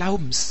voller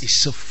Glaubens,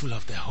 is so full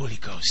of the Holy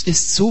Ghost.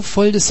 ist so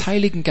voll des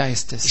Heiligen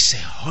Geistes. Is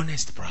a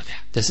honest brother.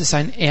 Das ist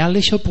ein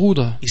ehrlicher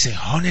Bruder, Is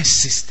a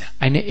honest sister.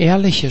 eine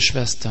ehrliche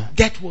Schwester.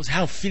 That was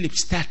how Philip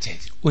started.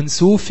 Und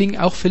so fing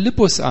auch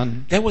Philippus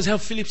an. That was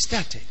how Philip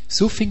started.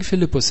 So fing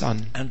Philippus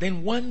an. And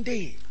then one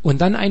day,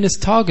 Und dann eines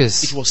it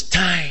Tages, was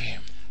time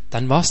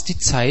dann war es die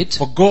Zeit,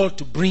 for God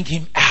to bring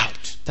him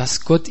out.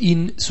 dass Gott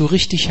ihn so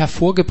richtig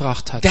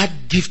hervorgebracht hat. That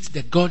gift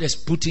that God has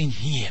put in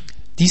him.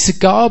 Diese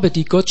Gabe,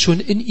 die Gott schon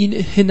in ihn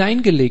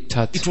hineingelegt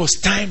hat. It was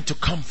time to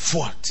come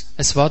forth.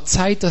 Es war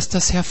Zeit, dass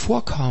das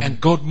hervorkam.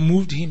 And God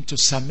moved him to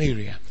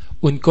Samaria.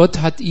 Und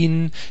Gott hat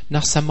ihn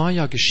nach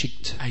Samaria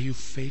geschickt. Are you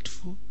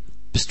faithful?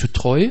 Bist du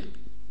treu?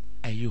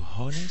 Are you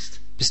honest?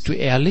 Bist du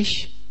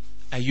ehrlich?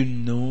 Are you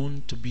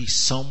known to be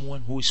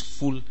someone who is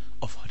full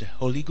of the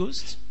Holy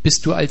Ghost?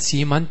 Bist du als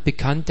jemand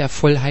bekannt, der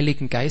voll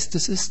Heiligen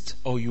Geistes ist?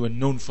 Or you are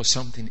known for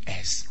something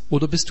else?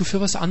 Oder bist du für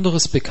was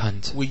anderes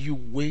bekannt? Will you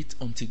wait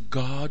until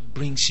God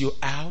brings you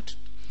out?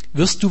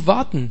 Wirst du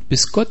warten,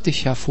 bis Gott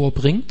dich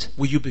hervorbringt?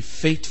 Will you be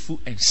faithful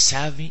and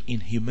serving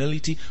in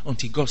humility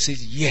until God says,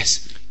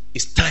 yes,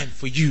 it's time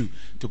for you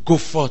to go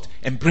forth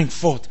and bring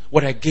forth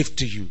what I gave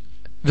to you?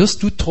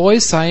 Wirst du treu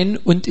sein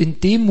und in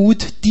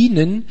Demut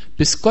dienen,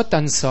 bis Gott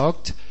dann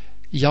sagt,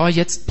 ja,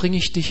 jetzt bringe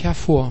ich dich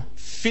hervor.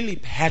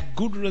 Philip had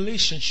good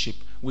relationship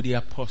with the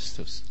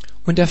apostles.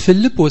 Und der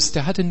Philippus,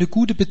 der hatte eine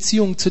gute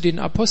Beziehung zu den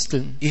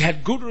Aposteln. He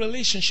had good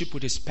relationship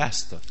with his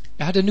pastor.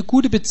 Er hatte eine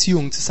gute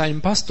Beziehung zu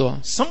seinem Pastor.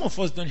 Some of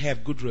us don't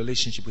have good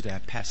relationship with our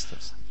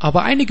pastors.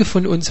 Aber einige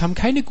von uns haben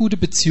keine gute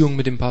Beziehung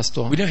mit dem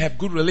Pastor. We don't have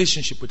good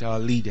relationship with our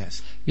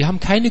leaders. Wir haben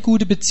keine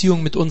gute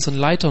Beziehung mit unseren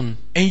Leitern.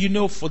 And you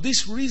know, for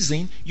this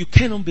reason, you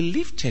cannot be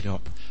lifted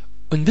up.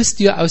 Und wisst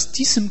ihr, aus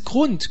diesem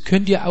Grund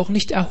könnt ihr auch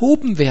nicht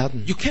erhoben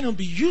werden. You cannot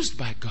be used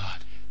by God.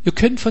 Ihr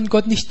könnt von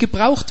Gott nicht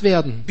gebraucht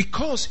werden.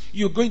 Because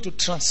you're going to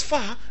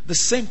transfer the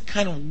same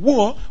kind of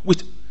war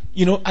with,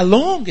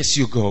 along as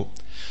you go.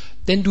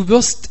 Denn du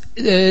wirst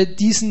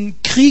diesen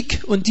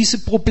Krieg und diese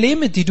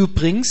Probleme, die du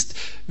bringst,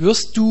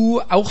 wirst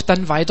du auch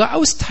dann weiter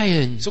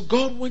austeilen. So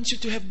God wants you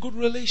to have good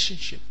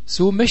relationship.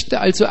 So möchte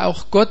also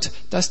auch Gott,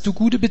 dass du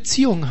gute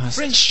Beziehungen hast.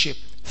 Friendship,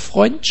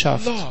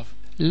 Freundschaft, love,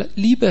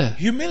 Liebe,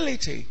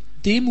 humility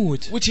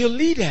Demut with your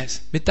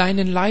leaders, mit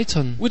deinen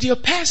Leitern, with your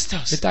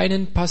pastors. mit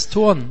deinen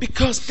Pastoren.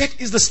 Because that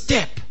is the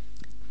step.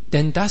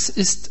 Denn das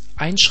ist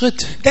ein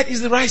Schritt. That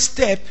is the right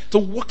step to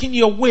walking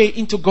your way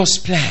into God's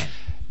plan.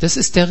 Das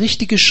ist der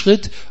richtige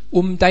Schritt,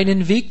 um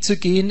deinen Weg zu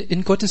gehen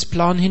in Gottes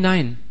Plan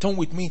hinein. Turn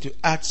with me to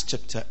Acts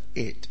chapter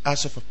 8.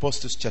 Acts of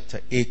Apostles chapter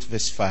 8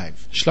 verse 5.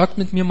 Schlagt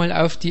mit mir mal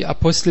auf die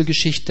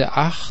Apostelgeschichte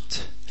 8,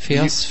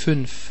 Vers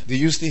 5. Do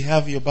you still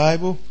have your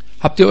Bible?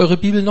 Habt ihr eure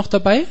Bibel noch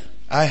dabei?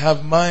 I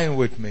have mine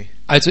with me.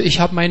 Also ich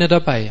habe meine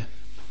dabei.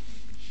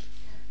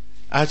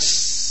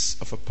 Acts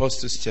of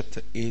Apostles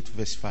chapter 8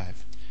 verse 5.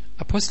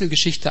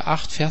 Apostelgeschichte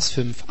 8, Vers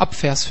 5. Ab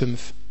Vers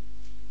 5.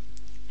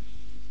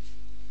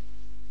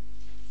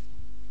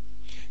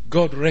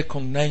 God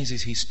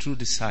recognizes his true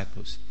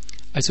disciples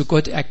Also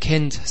Gott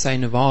erkennt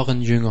seine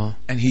wahren Jünger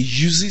and he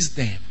uses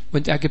them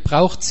und er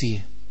gebraucht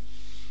sie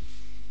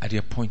at the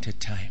appointed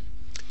time.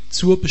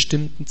 zur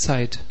bestimmten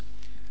Zeit.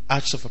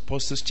 Acts of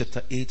Apostles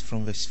chapter 8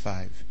 from verse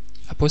 5.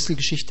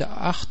 Apostelgeschichte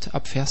 8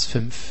 ab Vers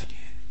 5.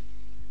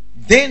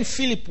 Then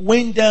Philip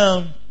went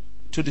down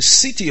to the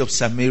city of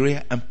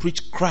Samaria and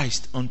preached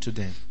Christ unto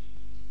them.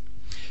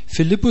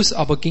 Philippus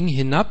aber ging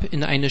hinab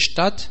in eine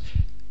Stadt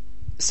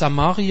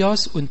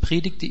Samarias und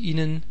predigte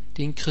ihnen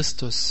den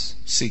Christus.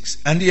 6.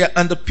 And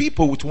the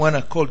people with one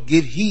accord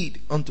gave heed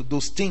unto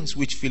those things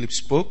which Philip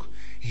spoke,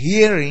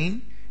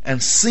 hearing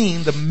and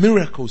seeing the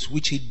miracles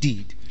which he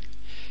did.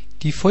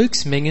 Die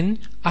Volksmengen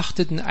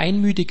achteten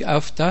einmütig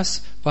auf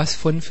das, was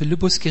von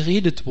Philippus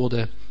geredet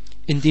wurde,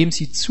 indem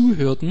sie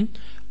zuhörten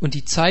und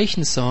die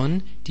Zeichen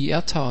sahen, die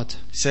er tat.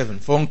 7.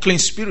 For unclean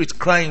spirits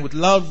crying with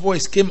loud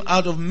voice came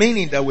out of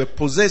many that were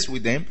possessed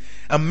with them,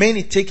 and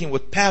many taken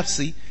with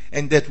palsy,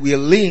 and that were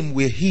lame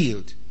were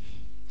healed.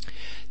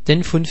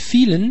 Denn von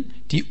vielen,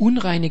 die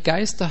unreine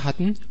Geister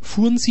hatten,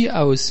 fuhren sie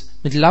aus,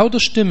 mit lauter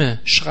Stimme,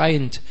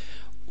 schreiend,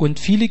 und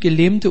viele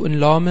Gelähmte und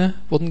Lahme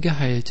wurden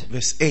geheilt.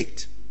 Verse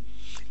 8.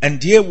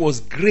 And there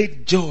was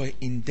great joy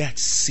in that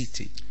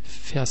city.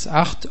 Vers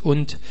 8.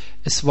 Und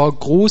es war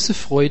große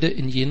Freude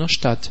in jener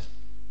Stadt.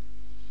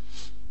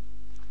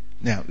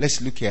 Now, let's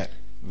look at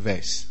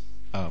verse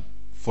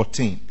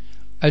 14.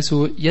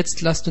 Also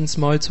jetzt lasst uns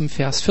mal zum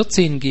Vers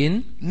 14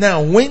 gehen.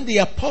 Now, when the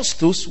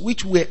apostles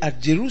which were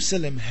at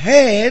Jerusalem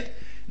heard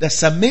that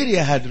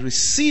Samaria had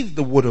received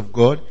the word of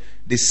God,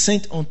 they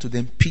sent unto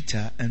them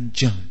Peter and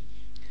John.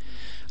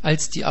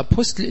 Als die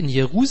Apostel in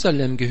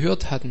Jerusalem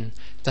gehört hatten,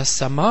 dass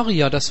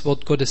Samaria das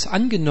Wort Gottes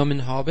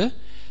angenommen habe,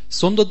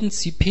 sandten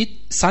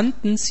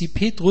sie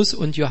Petrus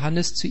und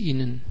Johannes zu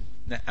ihnen.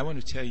 Now, I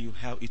want to tell you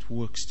how it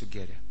works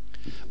together.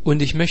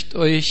 Und ich möchte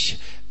euch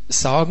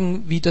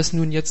sagen, wie das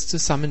nun jetzt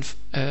zusammen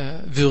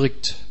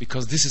wirkt.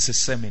 Because this is a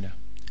seminar.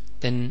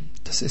 Denn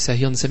das ist ja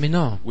hier ein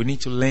Seminar. We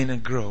need to learn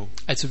and grow.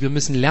 Also wir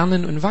müssen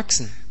lernen und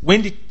wachsen.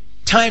 When the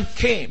time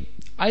came,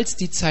 Als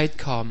die Zeit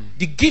kam,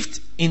 the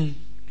gift in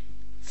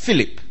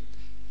Philip,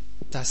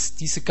 dass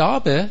diese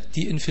Gabe,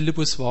 die in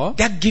Philippus war,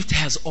 that gift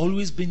has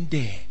always been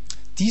there.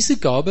 diese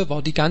Gabe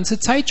war die ganze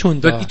Zeit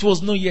schon But da. it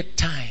was not yet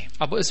time.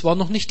 Aber es war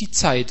noch nicht die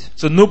Zeit.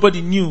 So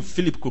nobody knew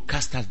Philip could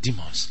cast out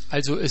demons.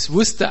 Also es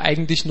wusste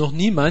eigentlich noch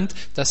niemand,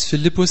 dass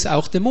Philippus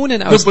auch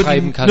Dämonen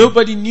austreiben kann.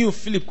 Nobody knew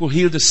Philip could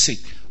heal the sick.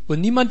 Und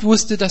niemand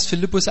wusste, dass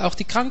Philippus auch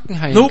die Kranken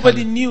heilen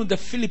Nobody kann. knew that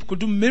Philip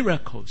could do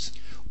miracles.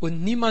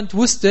 Und niemand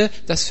wusste,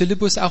 dass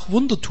Philippus auch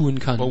Wunder tun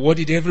But kann. what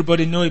did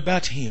everybody know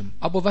about him?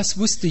 Aber was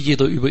wusste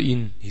jeder über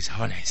ihn? He's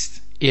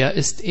honest, Er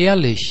ist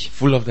ehrlich,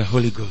 full of the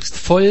Holy Ghost,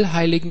 voll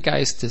Heiligen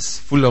Geistes,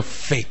 full of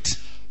faith.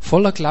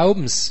 voller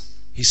Glaubens.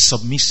 He's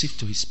submissive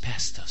to his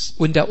pastors.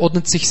 Und er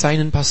ordnet sich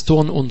seinen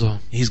Pastoren unter.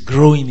 He's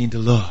growing in the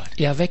Lord.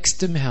 Er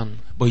wächst im Herrn.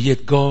 But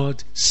yet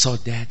God saw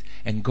that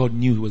and God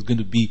knew he was going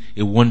to be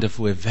a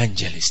wonderful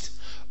evangelist.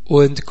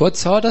 Und Gott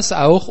sah das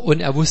auch und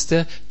er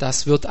wusste,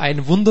 das wird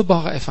ein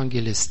wunderbarer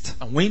Evangelist.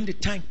 And when the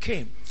time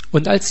came,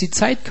 Und als die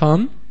Zeit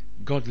kam,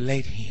 God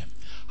led him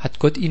hat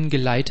Gott ihn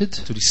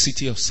geleitet to the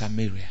city of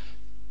Samaria.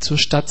 zur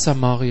Stadt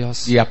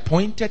Samarias. The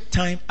appointed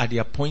time at the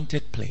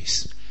appointed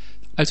place.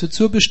 Also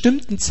zur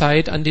bestimmten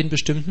Zeit an den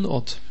bestimmten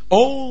Ort.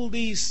 All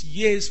these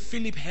years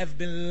Philip have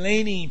been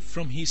learning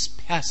from his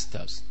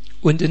pastors.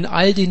 Und in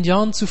all den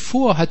Jahren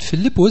zuvor hat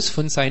Philippus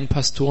von seinen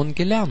Pastoren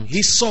gelernt.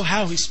 He saw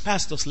how his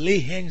pastors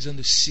lay hands on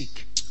the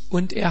sick.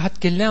 Und er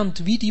hat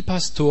gelernt, wie die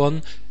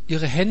Pastoren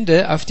ihre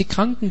Hände auf die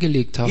Kranken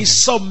gelegt haben. He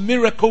saw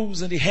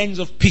miracles in the hands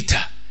of Peter.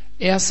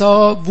 Er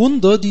sah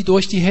Wunder, die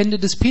durch die Hände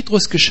des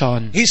Petrus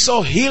geschahen. He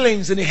saw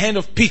healings in the hand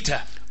of Peter.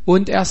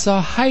 Und er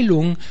sah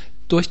Heilung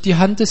durch die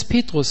Hand des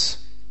Petrus.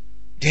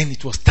 Then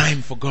it was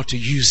time for God to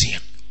use him.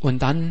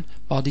 Und dann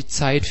war die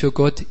Zeit für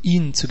Gott,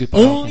 ihn zu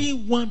gebrauchen. Only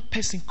one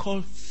person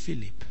called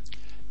Philip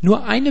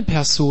Nur eine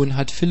Person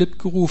hat Philipp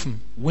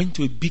gerufen went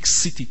to a big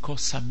city called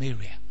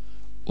Samaria.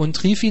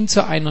 und rief ihn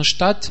zu einer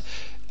Stadt,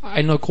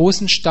 einer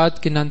großen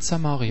Stadt genannt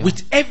Samaria.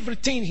 With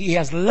everything he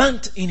has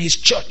learned in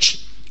his church,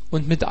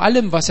 Und mit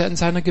allem, was er in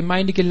seiner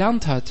Gemeinde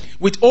gelernt hat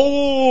with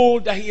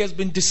all that he has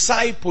been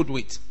discipled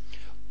with,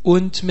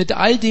 und mit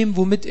all dem,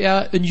 womit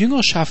er in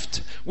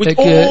Jüngerschaft with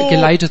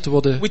geleitet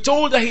wurde, with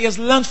all that he has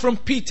learned from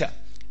Peter,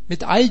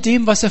 mit all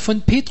dem, was er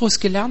von Petrus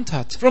gelernt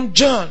hat, from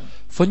John,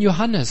 von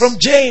Johannes, from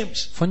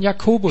James, von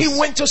Jakobus. he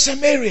went to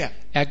Samaria.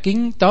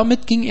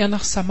 Damit ging er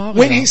nach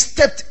When he Samaria.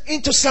 stepped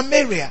into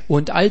Samaria,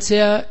 Und als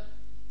er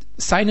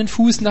seinen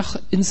Fuß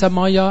in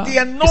Samaria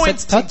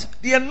gesetzt hat,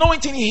 the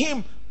anointing in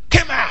him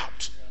came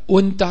out.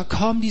 und da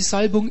kam die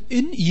Salbung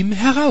in ihm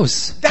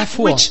heraus,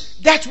 hervor.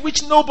 That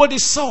which nobody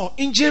saw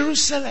in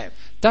Jerusalem.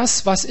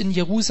 Das, was in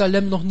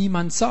Jerusalem noch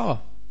niemand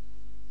sah,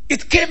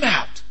 It came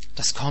out.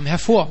 das kam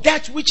hervor.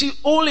 That which he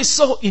only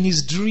saw in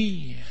his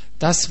dream.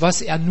 Das,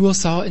 was er nur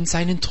sah in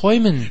seinen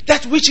Träumen.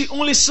 That which he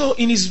only saw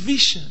in his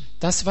vision.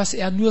 Das, was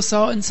er nur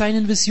sah in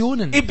seinen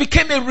Visionen. It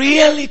became a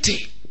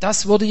reality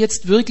Das wurde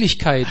jetzt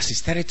Wirklichkeit, as he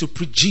started to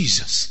preach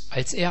Jesus.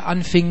 als er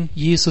anfing,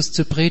 Jesus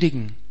zu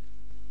predigen.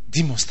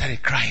 Demons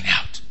started crying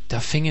out. Da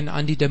fingen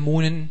an, die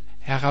Dämonen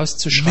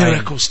herauszuschreien.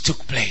 Miracles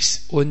took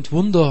place. Und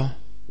Wunder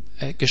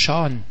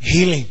geschahen.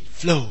 Healing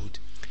flowed.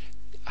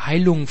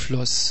 Heilung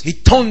floss. He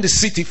turned the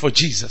city for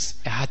Jesus.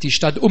 Er hat die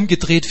Stadt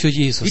umgedreht für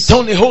He Jesus.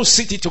 turned the whole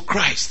city to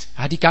Christ.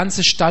 Er hat die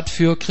ganze Stadt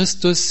für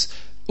Christus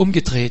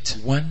umgedreht.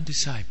 One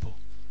disciple.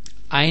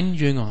 Ein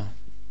Jünger,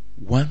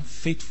 One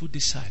faithful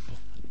disciple.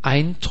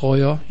 ein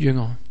treuer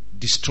Jünger.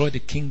 Destroyed the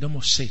kingdom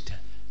of Satan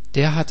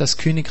Der hat das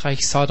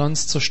Königreich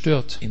Satans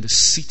zerstört. in the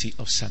city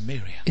of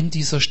Samaria. In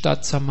dieser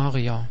Stadt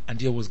Samaria. And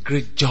there was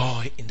great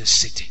joy in the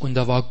city. Und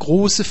da war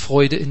große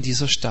Freude in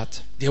dieser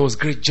Stadt. There was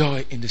great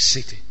joy in the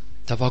city.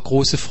 Da war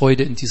große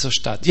Freude in dieser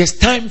Stadt. There's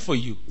time for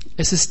you.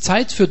 Es ist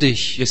Zeit für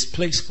dich. There's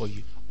place for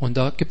you. Und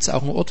da gibt es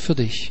auch einen Ort für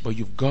dich. But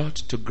you've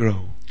got to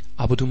grow.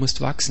 Aber du musst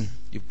wachsen.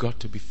 You've got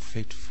to be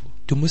faithful.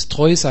 Du musst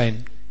treu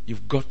sein.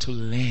 You've got to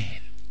learn.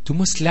 Du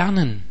musst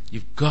lernen.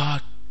 You've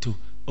got to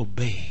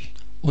obey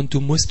Und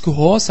du musst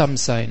gehorsam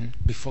sein,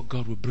 before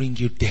God will bring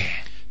you there.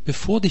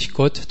 bevor dich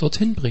Gott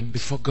dorthin bringt.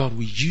 Before God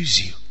will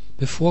use you.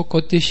 Bevor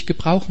Gott dich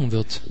gebrauchen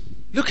wird.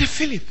 Look at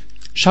Philip.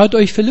 Schaut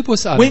euch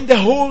Philippus an. When the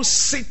whole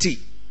city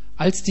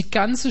Als die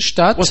ganze was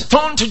Stadt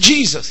turned to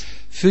Jesus,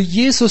 für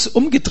Jesus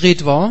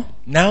umgedreht war,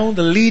 now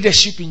the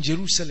leadership in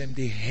Jerusalem,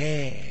 they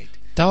heard.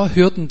 da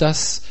hörten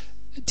das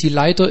die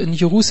Leiter in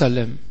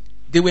Jerusalem.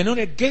 They were not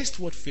against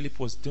what Philip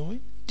was doing.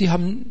 Die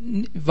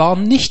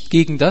waren nicht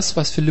gegen das,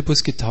 was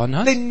Philippus getan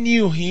hat. They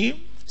knew him.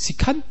 Sie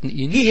kannten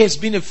ihn. He has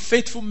been a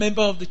faithful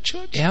member of the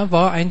church. Er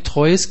war ein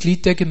treues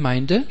Glied der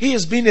Gemeinde. He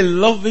has been a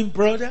loving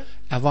brother.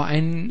 Er war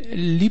ein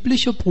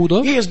lieblicher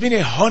Bruder. He has been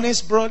a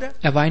honest brother.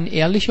 Er war ein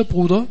ehrlicher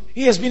Bruder.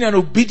 He has been an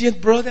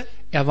obedient brother.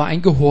 Er war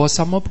ein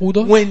gehorsamer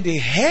Bruder. When they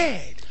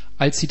heard,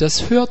 Als sie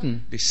das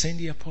hörten, they sent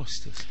the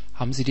apostles.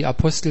 haben sie die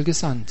Apostel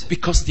gesandt.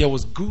 Because there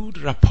was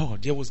good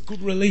rapport, there was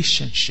good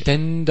relationship.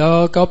 Denn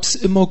da gab es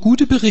immer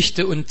gute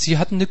Berichte und sie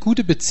hatten eine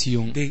gute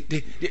Beziehung.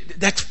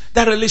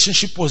 That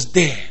relationship was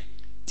there.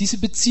 Diese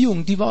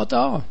Beziehung, die war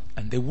da.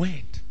 And they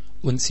went.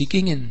 Und sie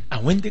gingen.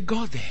 And when they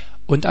got there,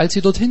 Und als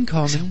sie dorthin they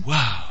kamen, said, wow,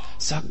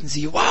 sagten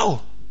sie,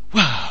 wow,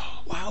 wow.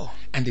 wow.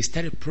 And they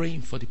started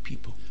praying for the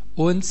people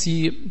Und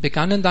sie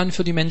begannen dann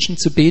für die Menschen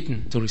zu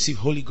beten, to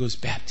receive Holy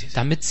Ghost baptism.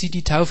 damit sie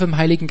die Taufe im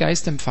Heiligen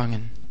Geist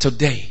empfangen.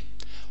 Today,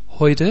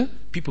 Heute,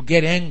 people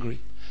get angry.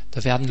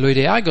 da werden Leute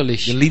They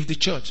ärgerlich leave the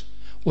church.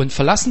 und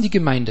verlassen die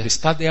Gemeinde They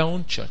start their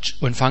own church.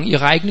 und fangen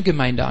ihre eigene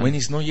Gemeinde When an,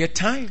 it's not yet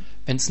time.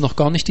 wenn es noch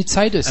gar nicht die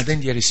Zeit ist. And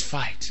then there is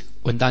fight.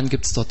 Und dann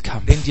gibt es dort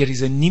Kampf. Then there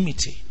is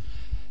enmity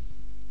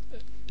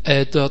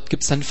Dort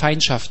gibt es dann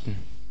Feindschaften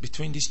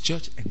between this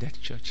church and that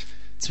church.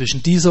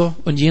 zwischen dieser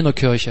und jener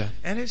Kirche.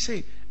 And they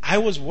say, I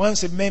was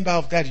once a member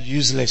of that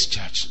useless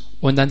church.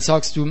 Und dann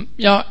sagst du,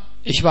 ja,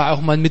 ich war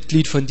auch mal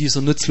Mitglied von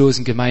dieser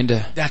nutzlosen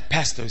Gemeinde. That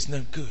pastor is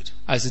not good.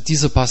 Also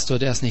dieser Pastor,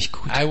 der ist nicht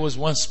gut. I was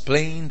once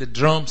playing the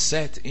drum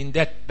set in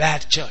that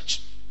bad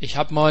church. Ich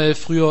habe mal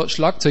früher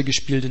Schlagzeug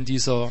gespielt in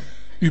dieser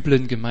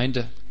üblen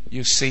Gemeinde.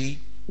 You see,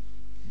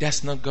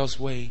 that's not God's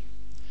way.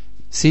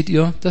 Seht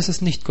ihr, das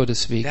ist nicht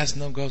Gottes Weg. That's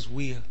not God's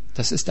will.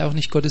 Das ist auch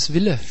nicht Gottes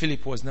Wille.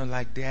 Philip was not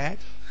like that.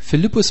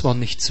 Philippus war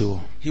nicht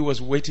so. He was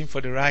waiting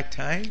for the right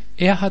time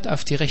Er hat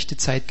auf die rechte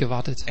Zeit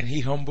gewartet. and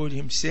he humbled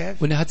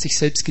himself. Und er hat sich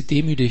selbst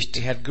gedemütigt.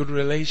 He had good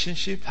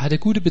relationship. Er hatte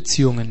gute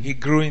Beziehungen. He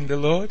grew in the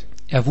Lord.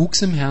 Er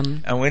wuchs im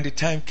Herrn. And when the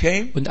time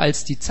came, Und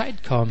als die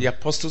Zeit kam, the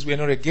apostles were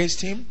not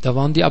against him. da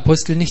waren die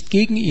Apostel nicht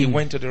gegen He ihn.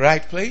 went to the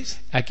right place.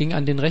 Er ging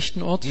an den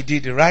rechten Ort. He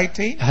did the right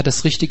thing. Er hat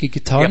das Richtige The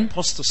getan.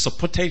 apostles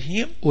supported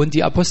him Und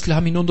die Apostel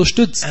haben ihn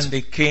unterstützt. and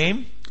they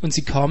came. Und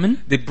sie kamen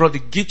They brought the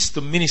gifts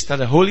to minister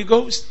the Holy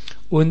Ghost.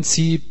 und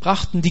sie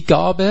brachten die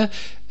Gabe,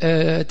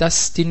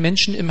 dass den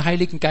Menschen im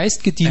Heiligen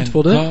Geist gedient And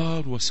wurde.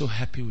 God was so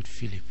happy with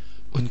Philip.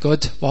 Und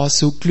Gott war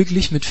so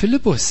glücklich mit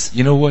Philippus.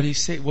 You know what he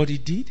said? What he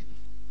did?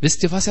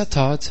 Wisst ihr, was er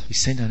tat? He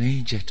sent an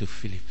angel to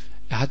Philip.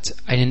 Er hat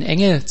einen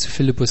Engel zu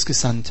Philippus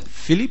gesandt.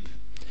 Philip,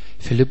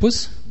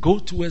 Philippus, go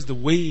towards the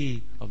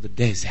way of the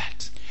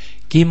desert.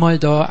 geh mal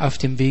da auf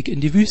dem Weg in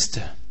die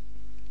Wüste.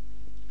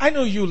 I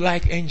know you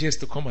like angels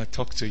to come and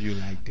talk to you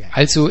like that.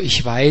 Also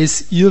ich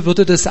weiß, ihr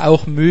würdet es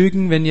auch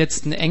mögen, wenn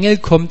jetzt ein Engel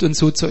kommt und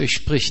so zu euch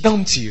spricht.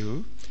 Don't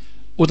you?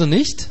 Oder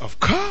nicht? Of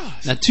course.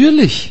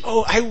 Natürlich.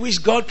 Oh, I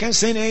wish God can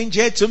send an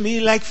angel to me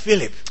like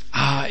Philip.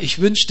 Ich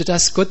wünschte,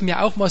 dass Gott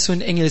mir auch mal so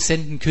einen Engel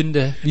senden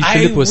könnte, wie I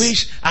Philippus.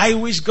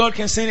 wish God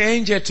can send an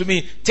angel to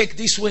me. Take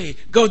this way,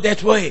 go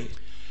that way.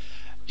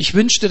 Ich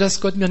wünschte, dass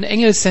Gott mir einen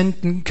Engel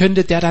senden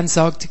könnte, der dann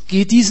sagt,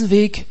 geh diesen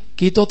Weg,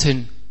 geh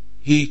dorthin.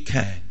 He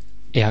can.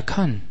 Er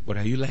kann. But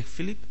are you like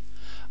Philip?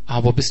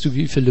 Aber bist du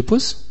wie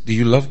Philippus? Do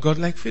you love God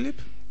like Philip?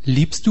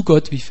 Liebst du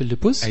Gott wie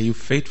Philippus? Are you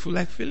faithful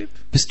like Philip?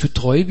 Bist du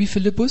treu wie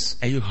Philippus?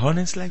 Are you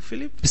honest like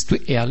Philip? Bist du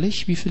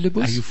ehrlich wie Are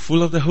Philippus? you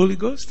full of the Holy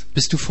Ghost?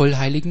 Bist du voll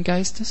Heiligen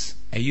Geistes?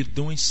 Are you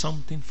doing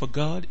something for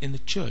God in the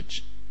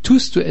church?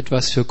 Tust du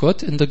etwas für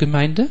Gott in der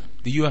Gemeinde?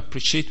 Do you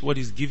appreciate what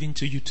is given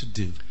to you to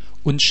do?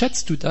 Und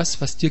schätzt du das,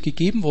 was dir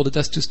gegeben wurde,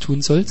 dass du es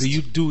tun sollst? Do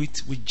you do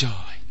it with joy?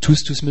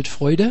 Tust du es mit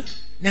Freude?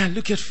 Now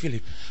look at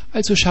Philip.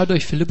 Also schaut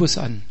euch Philippus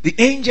an. The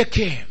angel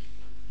came.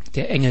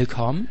 Der Engel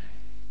kam.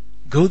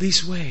 Go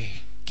this way.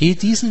 Geh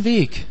diesen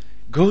Weg.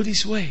 Go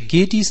this way.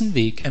 Geh diesen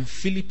Weg. And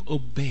Philip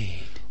obeyed.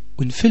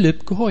 Und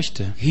Philipp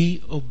gehorchte.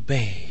 He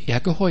obeyed. Er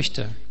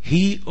gehorchte.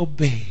 He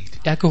obeyed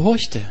Er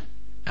gehorchte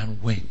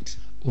and went.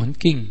 und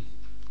ging.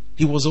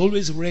 He was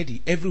always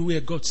ready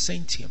everywhere God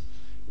sent him.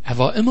 Er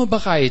war immer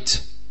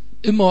bereit,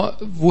 immer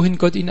wohin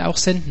Gott ihn auch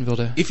senden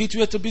würde. If it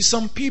were to be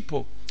some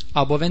people,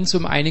 Aber wenn es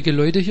um einige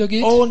Leute hier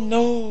geht, oh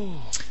no,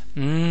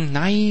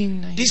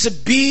 nein. this is a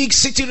big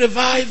city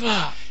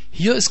revival.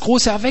 Hier ist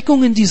große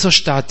Erweckung in dieser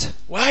Stadt.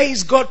 Why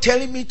is God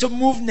telling me to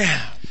move now?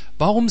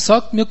 Warum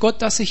sagt mir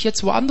Gott, dass ich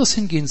jetzt woanders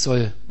hingehen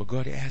soll? But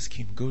God asked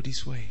him, go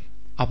this way.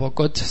 Aber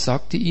Gott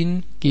sagte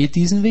ihm, geh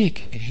diesen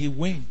Weg. And he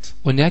went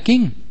Und er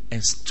ging.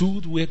 and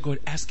stood where God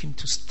asked him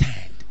to stand.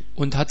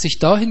 und hat sich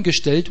dahin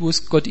gestellt, wo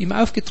es Gott ihm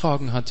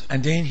aufgetragen hat.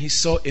 And then he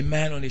saw a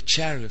man on a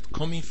chariot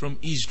coming from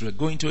Israel,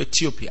 going to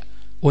Ethiopia.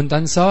 Und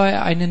dann sah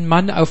er einen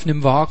Mann auf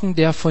einem Wagen,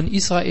 der von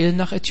Israel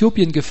nach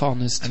Äthiopien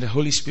gefahren ist. And the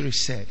Holy Spirit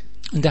said,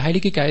 Und der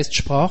Heilige Geist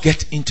sprach,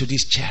 get into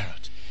this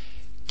chariot.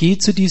 geh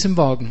zu diesem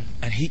Wagen.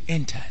 And he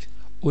entered.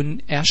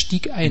 Und er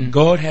stieg And ein.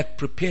 God had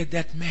prepared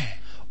that man.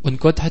 Und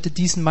Gott hatte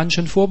diesen Mann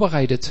schon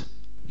vorbereitet.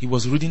 He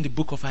was reading the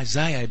book of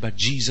Isaiah about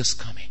Jesus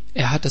coming.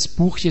 Er hat das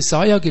Buch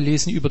Jesaja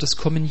gelesen über das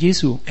Kommen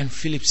Jesu. And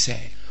Philip said,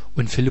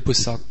 Und Philippus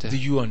do sagte,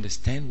 you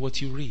understand what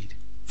you read?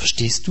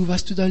 verstehst du,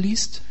 was du da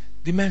liest?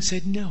 The man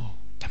said, no,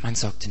 Der Mann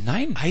sagte,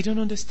 nein, I don't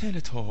understand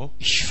at all.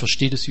 ich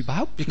verstehe das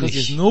überhaupt Because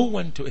there's nicht. no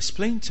one to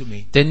explain to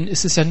me. Denn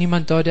es ist ja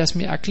niemand da, der es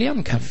mir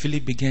erklären kann. And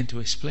Philip began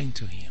to explain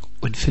to him.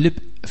 Und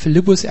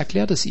Philippus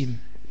erklärt es ihm.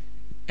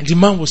 And the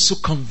man was so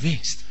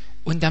convinced.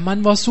 Und der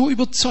Mann war so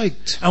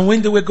überzeugt. And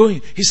when they were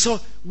going, he saw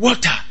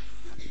water.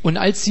 Und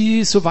als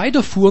sie so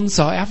weiterfuhren,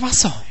 sah er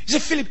Wasser. He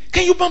said, Philip,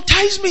 can you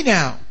baptize me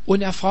now?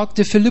 Und er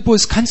fragte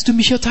Philippus, kannst du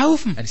mich hier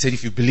taufen? And he said,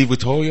 if you believe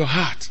with all your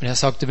heart. Und er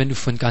sagte, wenn du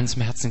von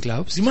ganzem Herzen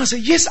glaubst. The man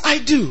said, yes,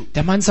 I do.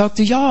 Der Mann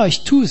sagte, ja,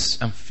 ich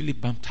tu's. And Philip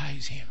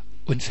baptized him.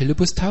 Und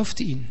Philippus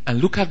taufte ihn. And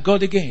look at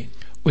God again.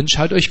 Und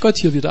schaut euch Gott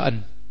hier wieder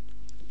an.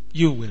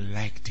 You will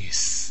like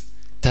this.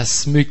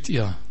 Das mögt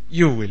ihr.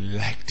 You will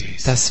like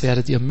this. Das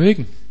werdet ihr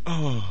mögen.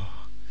 Oh,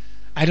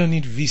 I don't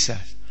need visas.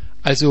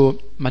 Also,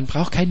 man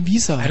braucht kein I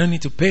Visa. don't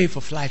need to pay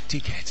for flight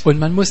ticket. Und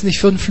man muss nicht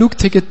für ein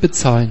Flugticket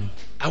bezahlen.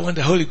 I want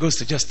the Holy Ghost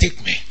to just take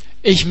me.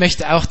 Ich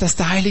möchte auch, dass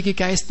der Heilige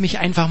Geist mich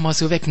einfach mal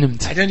so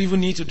wegnimmt. I don't even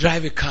need to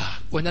drive a car.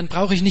 Und dann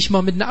brauche ich nicht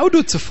mal mit einem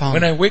Auto zu When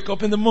fahren. I wake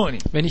up in the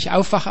morning Wenn ich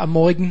aufwache am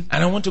Morgen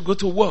and I want to go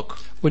to work,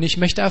 und ich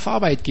möchte auf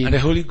Arbeit and gehen.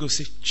 the Holy Ghost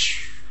says, "Shh."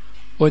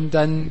 Und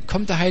dann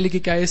kommt der Heilige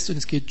Geist und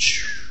es geht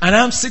tsch. And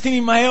I'm sitting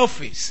in my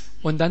office.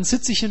 Und dann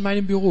sitze ich in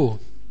meinem Büro.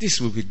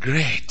 This will be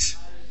great.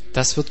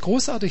 Das wird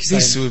großartig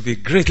This sein. will be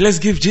great. Let's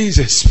give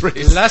Jesus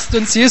praise. Lasst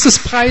uns Jesus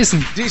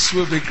preisen. This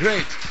will be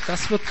great.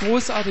 Das wird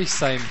großartig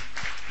sein.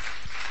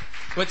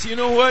 But you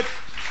know what?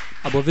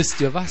 Aber wisst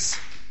ihr was?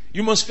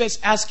 You must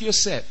first ask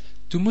yourself,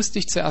 Du musst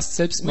dich zuerst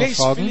selbst where mal is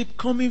fragen, Philip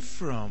coming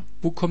from?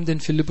 wo kommt denn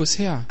Philippus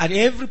her? At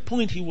every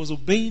point he was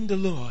obeying the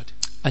Lord.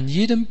 An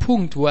jedem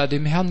Punkt, wo er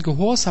dem Herrn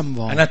gehorsam And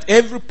war. at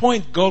every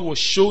point God was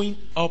showing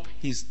up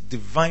his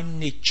divine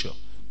nature.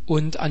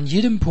 Und an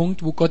jedem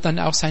Punkt, wo Gott dann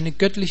auch seine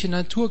göttliche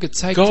Natur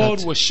gezeigt God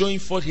hat. was showing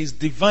forth his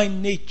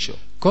divine nature.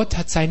 Gott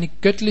hat seine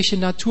göttliche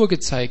Natur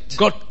gezeigt.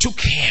 God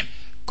took him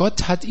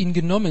Gott hat ihn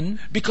genommen,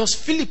 because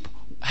Philip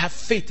had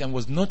faith and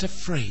was not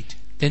afraid.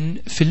 denn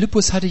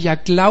Philippus hatte ja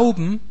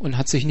Glauben und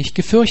hat sich nicht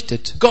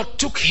gefürchtet. God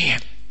took him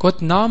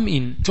Gott nahm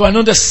ihn to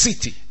another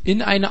city.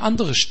 in eine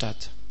andere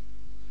Stadt.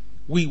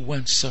 We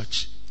want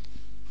such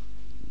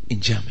in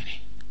Germany.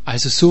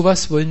 Also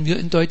sowas wollen wir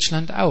in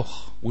Deutschland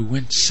auch. We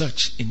want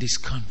such in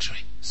this country.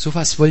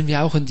 Sowas wollen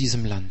wir auch in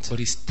diesem Land. But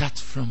it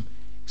starts from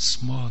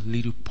small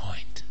little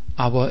point.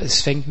 Aber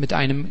es fängt mit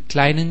einem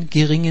kleinen,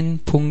 geringen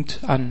Punkt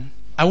an.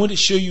 I want to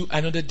show you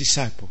another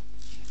disciple.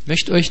 Ich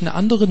möchte euch einen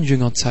anderen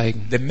Jünger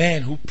zeigen. The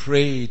man who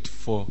prayed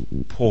for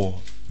Paul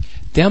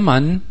Der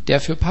Mann,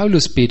 der für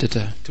Paulus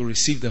betete, to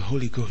receive the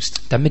Holy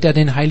Ghost. damit er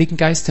den Heiligen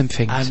Geist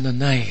empfängt.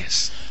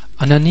 Ananias.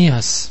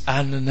 Ananias.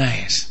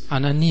 Ananias.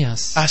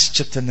 Ananias. Acts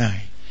chapter 9.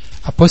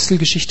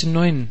 Apostelgeschichte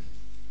 9.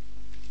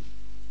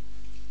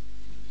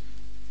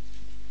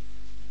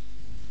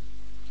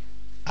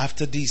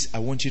 After this, I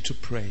want you to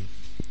pray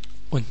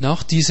Und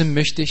nach diesem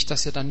möchte ich,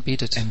 dass ihr dann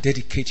betet and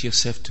dedicate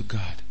yourself to God.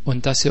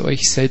 und dass ihr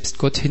euch selbst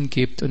Gott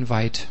hingebt und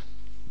weiht.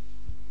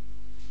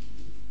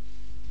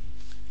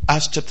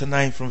 Acts chapter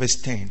 9 from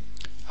verse 10.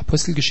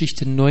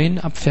 Apostelgeschichte 9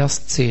 ab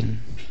Vers 10.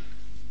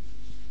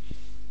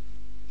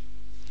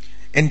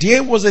 And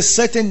there was a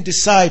certain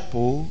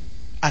disciple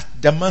at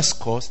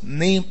Damascus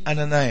named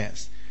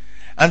Ananias.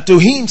 And to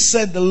him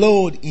said the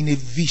Lord in a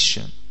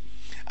vision,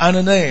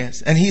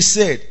 Ananias. And he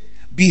said,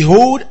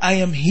 Behold,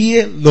 I am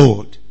here,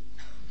 Lord.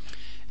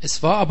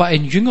 Es war aber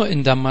ein Jünger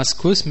in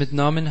Damaskus mit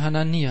Namen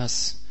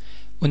Hananias.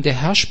 Und der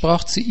Herr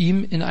sprach zu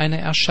ihm in einer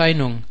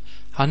Erscheinung,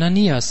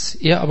 Hananias.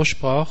 Er aber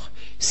sprach,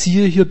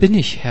 siehe, hier bin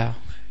ich, Herr.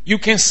 You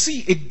can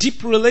see a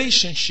deep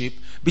relationship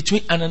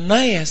between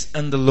Ananias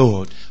and the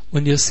Lord.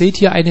 Und ihr seht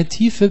hier eine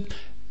tiefe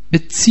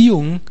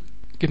Beziehung,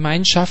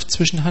 Gemeinschaft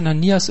zwischen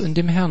Hananias und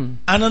dem Herrn.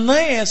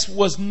 Ananias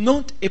was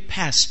not a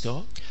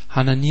pastor.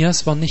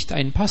 Hananias war nicht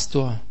ein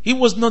Pastor. He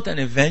was not an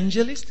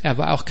evangelist. Er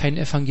war auch kein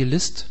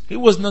Evangelist. He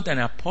was not an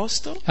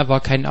apostle. Er war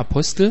kein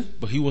Apostel.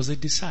 But he was a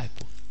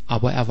disciple,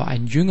 Aber er war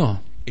ein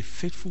Jünger. a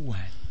faithful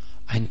one.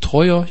 Ein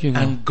treuer Jünger.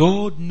 And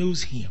God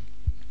knows him.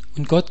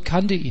 Und Gott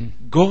kannte ihn.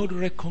 God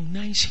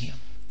recognized him.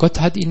 Gott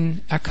hat ihn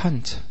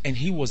erkannt. And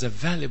he was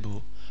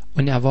available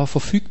Und er war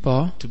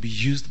verfügbar, to be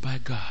used by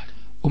God.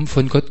 um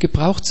von Gott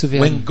gebraucht zu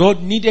When werden.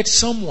 God needed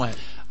someone,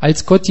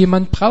 Als Gott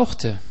jemand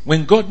brauchte,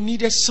 when God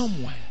needed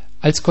someone,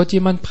 als Gott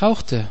jemand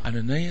brauchte,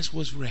 Ananias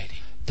was ready.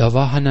 da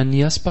war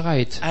Hananias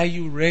bereit. Are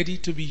you ready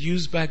to be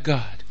used by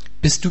God?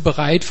 Bist du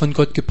bereit, von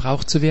Gott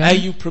gebraucht zu Are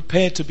werden? you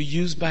prepared to be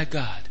used by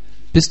God?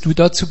 Bist du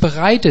dazu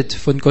bereitet,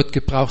 von Gott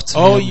gebraucht zu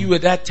Or werden? you are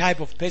that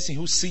type of person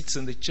who sits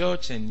in the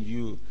church and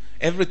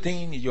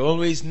everything, you're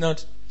always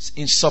not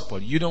in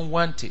support. You don't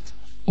want it.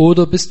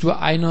 Oder bist du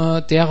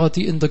einer derer,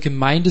 die in der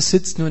Gemeinde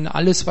sitzen und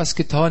alles, was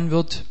getan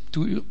wird,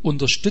 du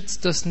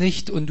unterstützt das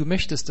nicht und du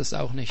möchtest das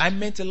auch nicht? I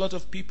met a lot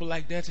of people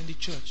like that in the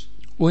church.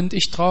 Und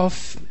ich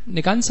traf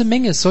eine ganze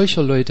Menge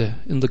solcher Leute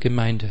in der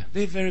Gemeinde.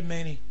 They're very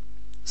many.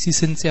 Sie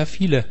sind sehr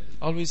viele.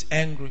 Always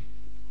angry.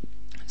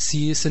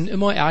 Sie sind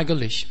immer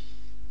ärgerlich.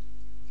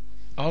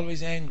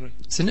 Always angry.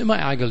 Sind immer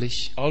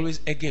ärgerlich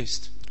Always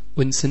against.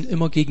 und sind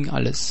immer gegen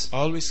alles.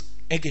 Always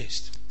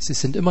against. Sie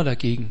sind immer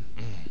dagegen.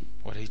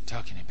 What are you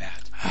talking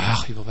about?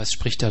 Ach, über was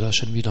spricht er da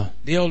schon wieder?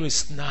 They always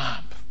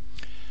snub.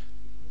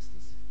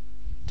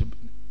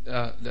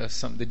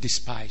 They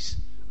despise.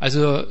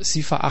 Also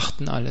sie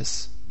verachten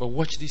alles. But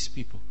watch these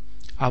people.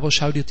 Aber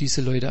schau dir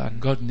diese Leute an.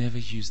 God never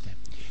used them.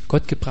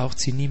 Gott gebraucht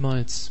sie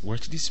niemals.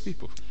 Watch these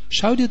people.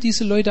 Schau dir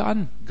diese Leute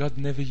an. God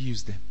never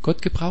used them.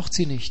 Gott gebraucht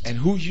sie nicht.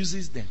 And who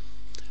uses them?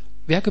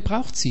 Wer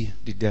gebraucht sie?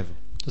 The devil.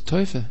 Der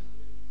Teufel.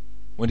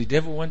 When the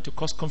devil wants to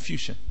cause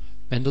confusion,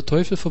 Wenn der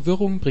Teufel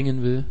Verwirrung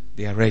bringen will,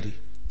 they are ready.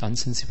 dann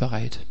sind sie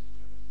bereit.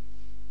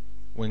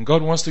 When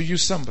God wants to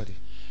use somebody,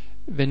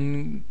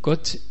 Wenn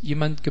Gott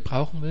jemand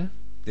gebrauchen will,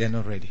 they are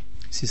not ready.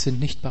 sie sind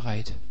nicht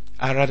bereit.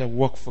 I'd rather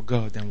work for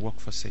God than work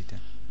for Satan.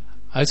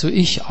 Also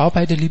ich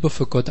arbeite lieber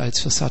für Gott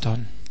als für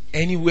Satan.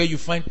 Anywhere you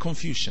find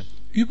confusion,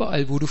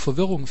 Überall, wo du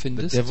Verwirrung the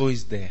findest, devil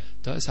is there.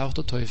 da ist auch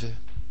der Teufel.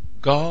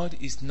 God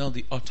is not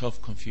the author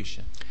of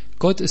confusion.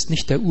 Gott ist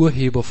nicht der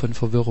Urheber von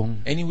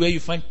Verwirrung. Anywhere you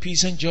find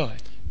peace and joy,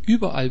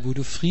 Überall, wo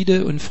du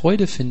Friede und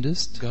Freude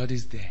findest, God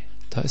is there.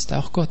 da ist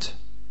auch Gott.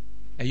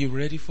 Are you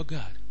ready for God?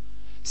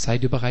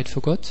 Seid ihr bereit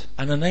für Gott?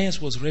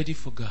 Ananias was ready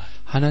for God.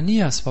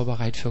 Hananias war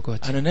bereit für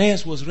Gott.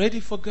 Ananias was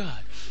ready for God.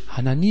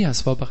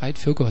 Hananias war bereit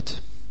für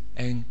Gott.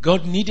 And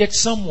God needed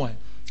someone.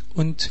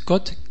 Und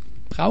Gott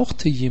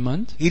brauchte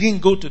jemand. He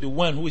didn't go to the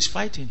one who is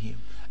fighting him.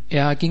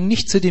 Er ging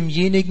nicht zu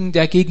demjenigen,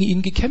 der gegen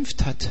ihn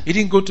gekämpft hat. He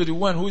didn't go to the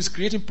one who is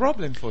creating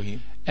problem for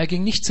him. Er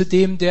ging nicht zu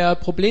dem, der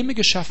Probleme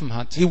geschaffen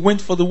hat, He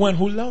went for the one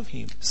who loved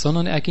him.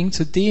 sondern er ging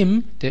zu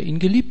dem, der ihn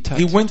geliebt hat.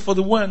 He went for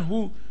the one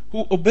who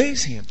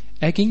obeys him.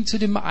 Er ging zu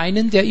dem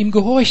einen, der ihm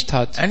gehorcht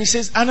hat. And he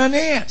says,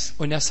 Ananias,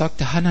 Und er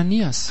sagte,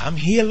 Hananias, I'm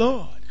here,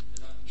 Lord.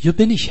 hier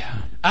bin ich,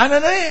 Herr.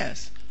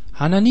 Ananias,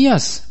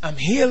 Hananias, I'm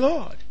here,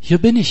 Lord. hier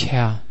bin ich,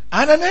 Herr.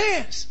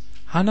 Ananias,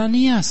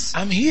 Hananias,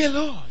 I'm here,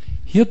 Lord.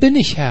 hier bin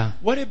ich, Herr.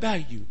 What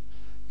about you?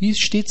 Wie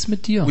steht's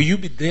mit dir? Will you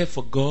be there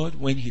for God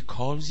when He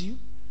calls you?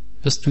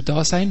 Wirst du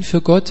da sein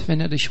für Gott,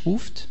 wenn er dich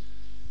ruft?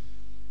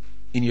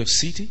 In your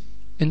city?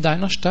 In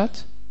deiner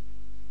Stadt?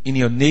 In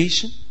your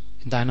nation?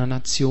 In deiner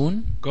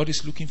Nation? God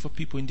is looking for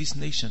people in this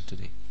nation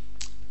today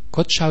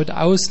Gott schaut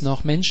aus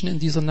nach Menschen in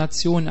dieser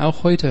Nation,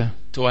 auch heute,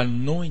 to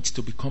anoint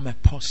to become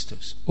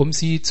apostles, um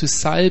sie zu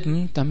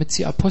salben, damit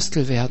sie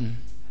Apostel werden.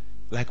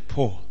 like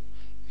Paul,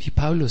 Wie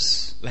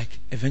Paulus, like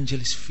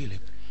Evangelist Philip,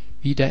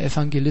 wie der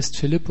Evangelist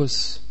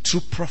Philippus.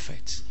 true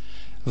prophets,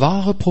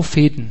 Wahre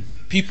Propheten.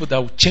 people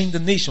that will change the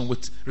nation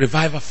with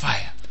revival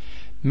fire.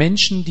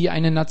 Menschen, die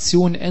eine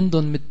Nation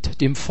ändern mit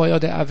dem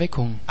Feuer der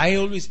Erweckung. I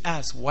always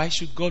ask, why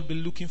should God be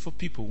looking for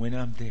people when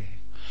I'm there?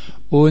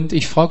 Und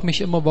ich frage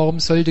mich immer, warum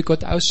sollte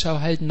Gott Ausschau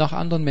halten nach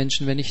anderen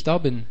Menschen, wenn ich da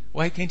bin?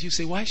 Why can't you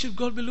say, why should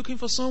God be looking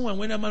for someone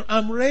when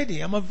I'm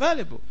ready, I'm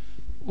available?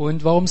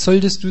 Und warum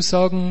solltest du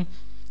sagen,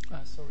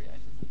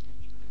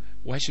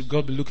 Why should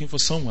God be looking for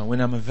someone when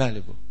I'm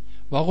available?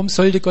 warum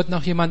sollte Gott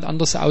nach jemand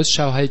anders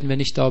Ausschau halten, wenn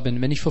ich da bin,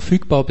 wenn ich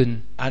verfügbar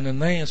bin?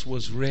 Ananias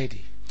was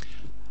ready.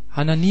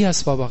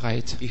 Hananias war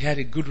bereit. He had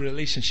a good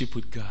relationship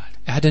with God.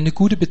 Er hatte eine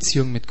gute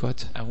Beziehung mit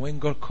Gott. And when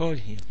God called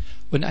him,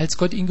 Und als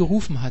Gott ihn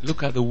gerufen hat,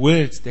 look at the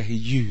words that he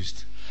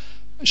used.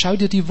 schau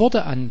dir die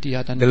Worte an, die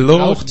er dann The Lord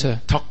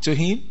brauchte. talked to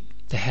him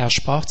Der Herr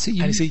sprach zu and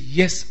ihm he said,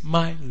 yes,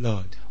 my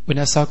Lord. und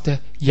er sagte,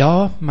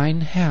 ja,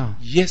 mein Herr,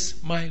 Yes,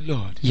 my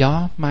Lord.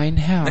 ja, mein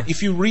Now, Herr.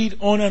 if you read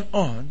on and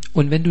on,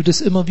 Und wenn du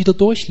das immer wieder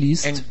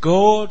durchliest and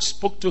God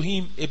spoke to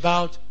him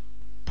about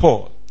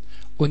Paul,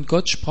 und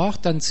Gott sprach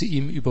dann zu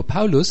ihm über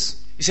Paulus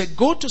he said,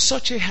 go to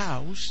such a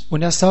house.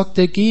 und er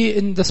sagte, geh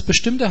in das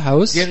bestimmte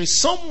Haus There is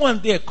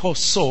someone there called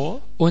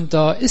Saul. und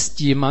da ist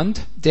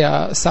jemand,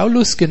 der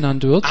Saulus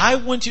genannt wird I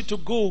want you to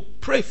go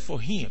pray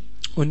for him.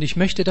 und ich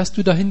möchte, dass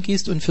du dahin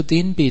gehst und für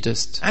den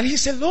betest. And he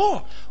said,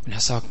 Lord, Und er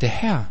sagte,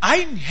 Herr,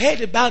 I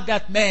heard about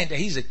that man, that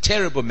he's a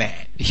terrible man.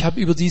 ich habe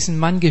über diesen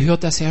Mann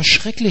gehört, dass er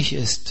schrecklich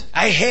ist.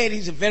 I heard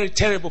he's a very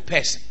terrible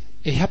person.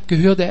 Ich habe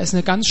gehört, er ist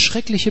eine ganz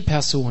schreckliche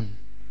Person.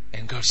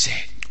 And God said,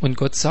 Und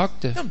Gott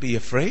sagte, don't be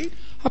afraid.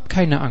 hab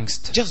keine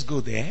Angst, Just go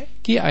there.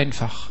 geh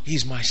einfach.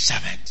 He's my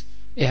servant.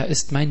 Er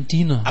ist mein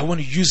Diener I want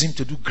to use him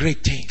to do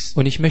great things.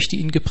 und ich möchte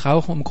ihn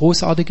gebrauchen, um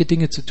großartige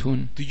Dinge zu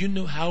tun. Do you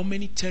know how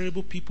many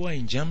terrible people are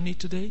in Germany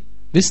today?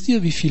 Wisst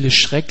ihr, wie viele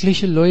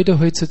schreckliche Leute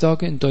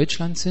heutzutage in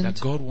Deutschland That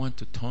sind? God wants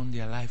to turn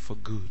their life for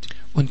good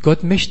Und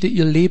Gott möchte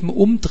ihr Leben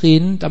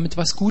umdrehen, damit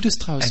was Gutes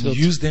draus and wird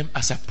use them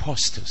as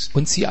apostles.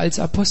 und sie als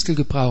Apostel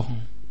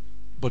gebrauchen.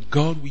 But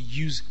God will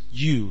use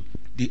you,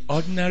 the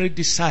ordinary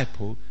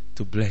disciple,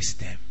 to bless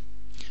them.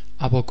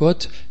 Aber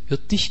Gott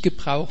wird dich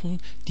gebrauchen,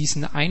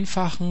 diesen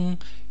einfachen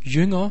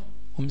Jünger,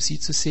 um sie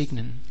zu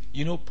segnen.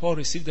 You know, Paul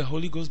received the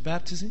Holy Ghost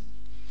baptism?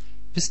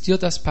 Wisst ihr,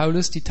 dass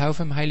Paulus die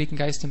Taufe im Heiligen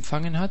Geist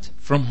empfangen hat?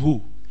 From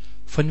who?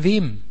 Von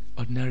wem?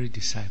 Ordinary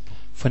disciple.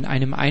 Von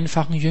einem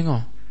einfachen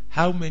Jünger.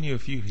 How many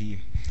of you here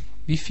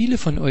Wie viele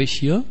von euch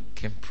hier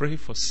can pray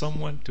for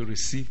someone to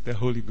receive the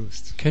Holy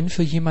Ghost? können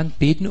für jemand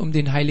beten, um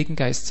den Heiligen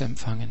Geist zu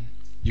empfangen?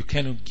 You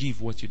cannot give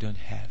what you don't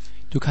have.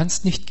 Du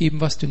kannst nicht geben,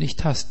 was du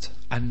nicht hast.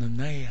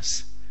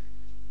 Ananias,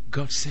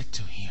 God said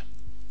to him.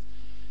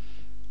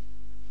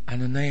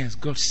 Ananias,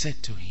 God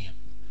said to him.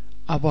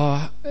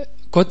 Aber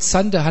Gott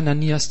sandte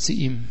Hananias zu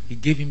ihm. He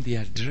gave him the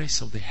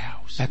address of the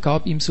house. Er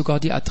gab ihm sogar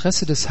die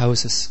Adresse des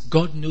Hauses.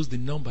 God knows the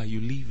number you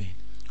live in.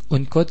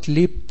 Und Gott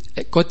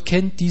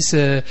kennt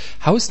diese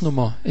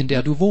Hausnummer, in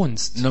der du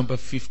wohnst. Number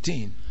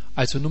 15,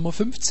 Also Nummer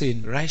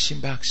 15,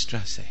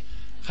 Reichenbachstraße.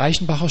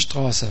 Reichenbacher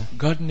Straße.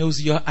 God knows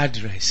your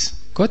address.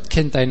 Gott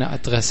kennt deine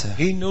Adresse.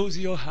 He knows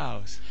your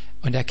house.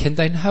 Und er kennt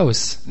dein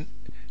Haus.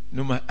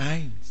 Nummer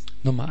 1,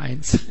 Nummer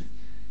 1.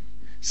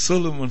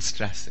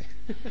 Solomonstraße.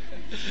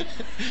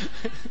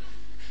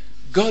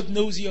 God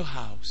knows your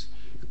house.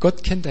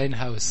 Gott kennt dein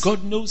Haus.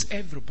 God knows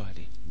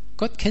everybody.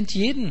 Gott kennt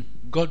jeden.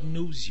 God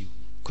knows you.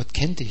 Gott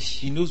kennt dich.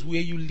 He knows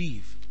where you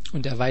live.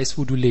 Und er weiß,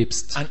 wo du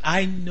lebst. And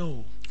I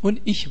know Und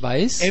ich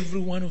weiß, every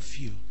one of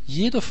you,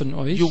 jeder von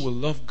euch, you will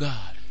love God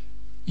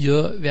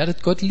ihr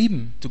werdet Gott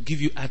lieben. to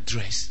give you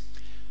address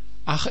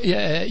Ach,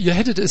 ihr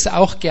hättet es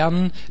auch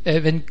gern,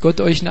 wenn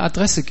Gott euch eine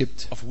Adresse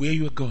gibt, of where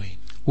you are going,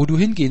 wo du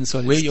hingehen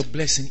where sollst your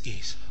blessing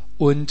is,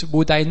 und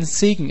wo dein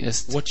Segen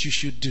ist what you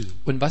should do.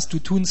 und was du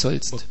tun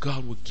sollst. But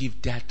God will give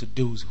that to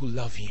those who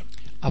love Him,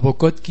 Aber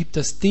Gott gibt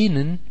das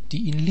denen, die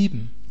ihn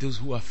lieben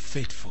those who are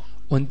faithful.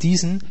 und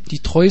diesen, die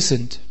treu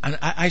sind. And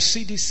I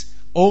see this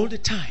all the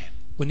time,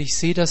 Und ich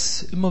sehe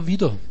das immer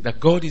wieder,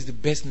 that God is the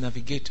best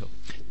navigator.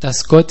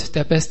 dass Gott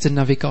der beste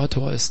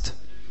Navigator ist.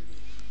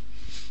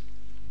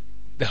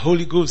 The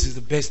Holy Ghost is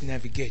the best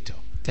navigator.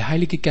 Der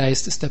Heilige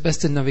Geist ist der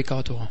beste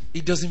Navigator.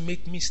 He doesn't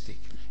make mistake.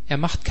 Er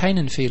macht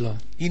keinen Fehler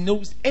He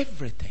knows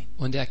everything.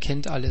 und er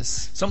kennt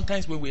alles.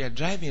 Sometimes when we are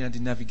driving and the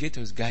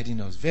navigator is guiding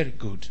us, very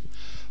good.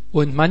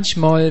 Und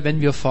manchmal,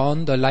 wenn wir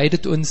fahren, da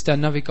leitet uns der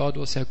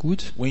Navigator sehr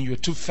gut. When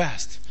you're too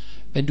fast,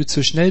 Wenn du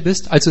zu schnell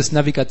bist, also das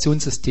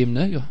Navigationssystem,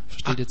 ne? Ja,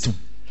 versteht jetzt. Achtung.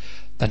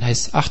 Dann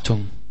heißt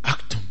Achtung,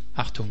 Achtung,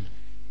 Achtung.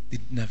 the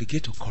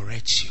navigator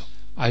corrects you.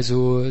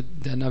 Also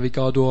der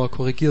Navigator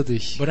korrigiert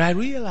dich. But I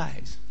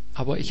realize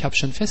Aber ich habe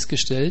schon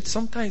festgestellt,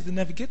 sometimes the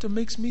navigator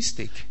makes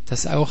mistake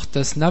dass auch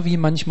das Navi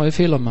manchmal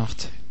Fehler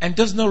macht and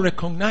does not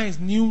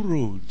recognize new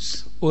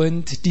roads.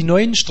 und die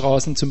neuen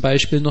Straßen zum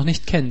Beispiel noch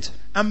nicht kennt.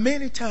 And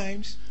many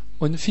times,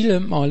 Und viele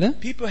Male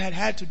people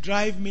had to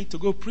drive me to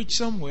go preach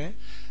somewhere.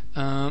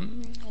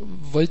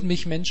 wollten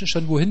mich Menschen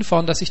schon wohin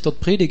fahren, dass ich dort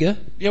predige.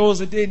 There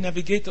was a day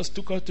navigators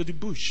took us to the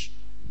bush.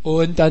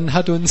 Und dann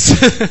hat uns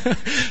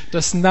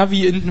das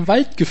Navi in den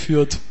Wald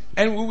geführt.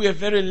 And we were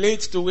very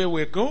late to where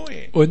we're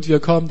going. Und wir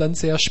kamen dann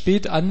sehr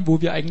spät an, wo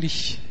wir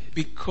eigentlich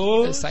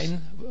Because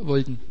sein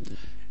wollten.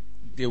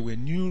 there were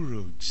new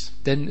roads.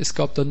 Denn es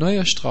gab da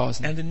neue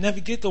Straßen. And the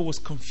navigator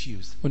was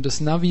confused. Und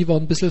das Navi war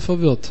ein bisschen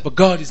verwirrt. But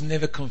God is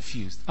never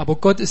confused. Aber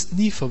Gott ist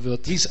nie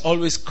verwirrt. He's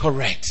always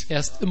correct. Er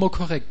ist immer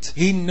korrekt.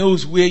 He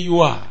knows where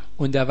you are.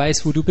 Und er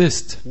weiß, wo du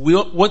bist.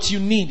 What you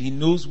need, He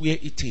knows where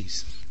it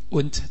is.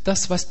 Und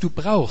das, was du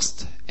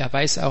brauchst, er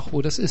weiß auch,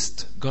 wo das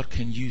ist. God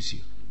can use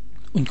you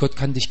Und Gott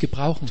kann dich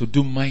gebrauchen, to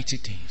do mighty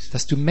things.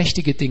 dass du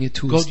mächtige Dinge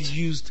God tust.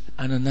 used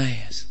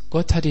Ananias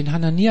Gott hat den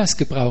Hananias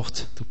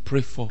gebraucht, to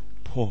pray for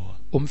Paul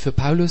um für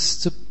Paulus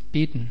zu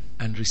beten,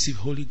 and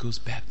receive Holy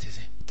Ghost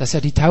baptism. dass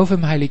er die Taufe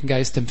im Heiligen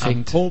Geist And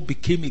empfängt. Paul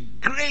became a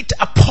great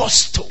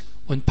apostle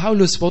Und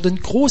Paulus wurde ein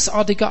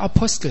großartiger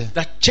Apostel,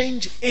 that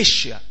changed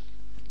Asia.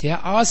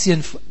 der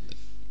Asien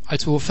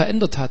also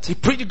verändert hat. He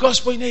preached the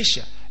gospel in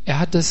Asia Er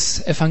hat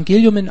das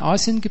Evangelium in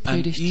Asien and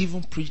gepredigt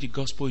even preached the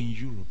gospel in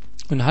Europe.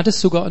 und hat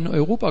es sogar in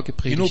Europa You know,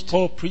 gepredigt.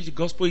 Paul preached the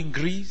gospel in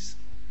Greece.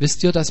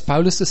 Wisst ihr, dass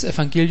Paulus das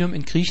Evangelium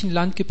in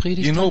Griechenland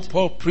gepredigt You know, hat?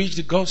 Paul preached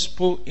the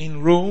gospel in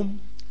Rome.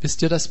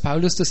 Wisst ihr, dass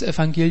Paulus das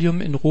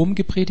Evangelium in Rom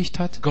gepredigt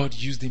hat? God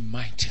used him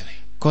mightily.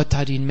 Gott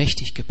hat ihn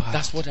mächtig That's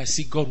gebracht. what I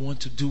see God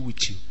want to do with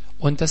you.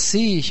 Und das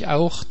sehe ich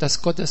auch,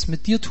 dass Gott es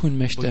mit dir tun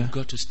But you've möchte.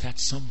 got to start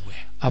somewhere.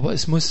 Aber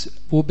es muss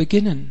wo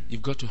beginnen.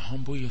 You've got to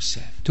humble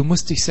yourself. Du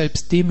musst dich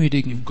selbst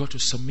demütigen. You've got to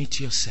submit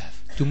yourself.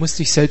 Du musst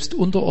dich selbst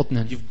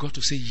unterordnen. You've got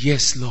to say,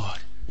 yes, Lord.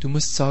 Du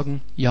musst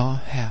sagen,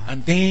 ja, Herr.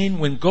 And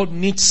then when God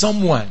needs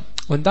someone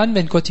Und dann,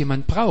 wenn Gott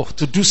jemand braucht,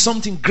 to do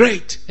something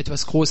great,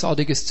 etwas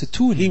Großartiges zu He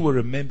tun, will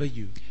remember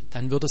you.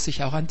 dann wird er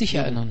sich auch an dich He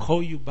will erinnern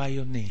call you by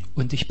your name.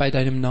 und dich bei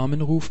deinem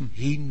Namen rufen.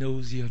 He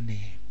knows your name.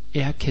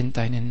 Er kennt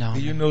deinen Do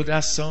you Namen. know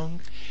that song?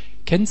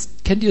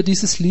 Kennt ihr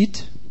dieses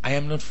Lied? I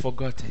am not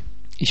forgotten.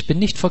 Ich bin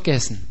nicht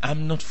vergessen.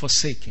 I'm not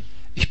forsaken.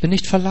 Ich bin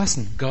nicht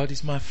verlassen. God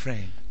is my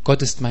friend.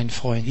 Gott ist mein He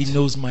Freund.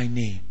 knows my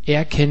name.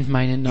 Er kennt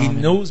meinen He Namen.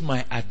 knows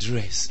my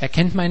address. Er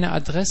kennt meine He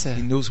Adresse.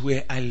 knows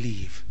where I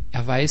live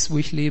Er weiß, wo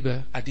ich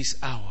lebe. at this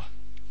hour.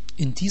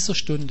 In dieser I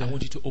Stunde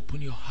want you to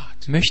open your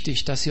heart möchte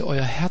ich, dass ihr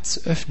euer Herz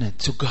öffnet,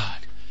 to God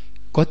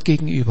Gott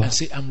gegenüber, and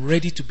say, I'm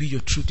ready to be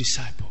your true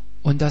disciple.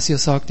 und dass ihr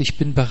sagt, ich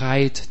bin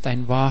bereit,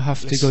 dein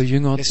wahrhaftiger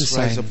Jünger zu Let's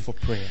rise sein. up for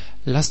prayer.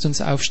 Lasst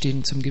uns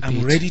aufstehen zum I'm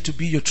Gebet. ready to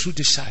be your true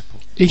disciple.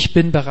 Ich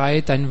bin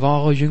bereit, dein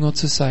wahrer Jünger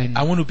zu sein.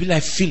 I want to be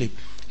like Philip.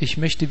 Ich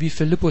möchte wie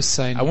Philippus I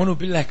sein. want to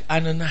be like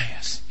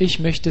Ananias. Ich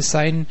möchte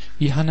sein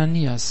wie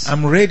Hananias.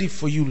 I'm ready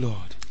for you, Lord.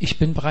 Ich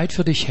bin bereit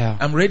für dich, Herr.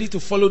 I'm ready to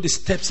follow the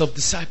steps of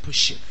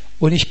discipleship.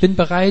 Und ich bin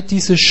bereit,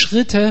 diese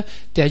Schritte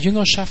der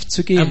Jüngerschaft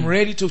zu I'm gehen.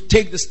 ready to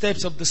take the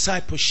steps of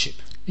discipleship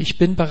Ich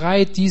bin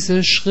bereit,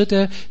 diese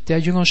Schritte der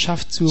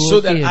Jüngerschaft zu so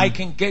that I gehen,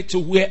 can get to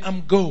where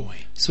I'm going.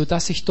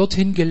 sodass ich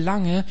dorthin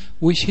gelange,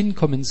 wo ich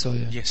hinkommen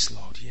soll. Yes,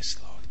 Lord. Yes,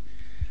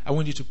 Lord. I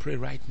want you to pray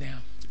right now.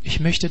 Ich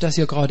möchte, dass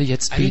ihr gerade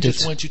jetzt I just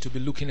betet. want you to be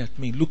looking at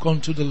me. Look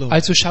unto the Lord.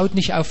 Also schaut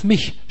nicht auf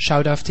mich,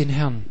 schaut auf den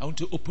Herrn. I want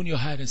to open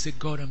your heart and say,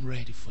 God, I'm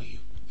ready for you.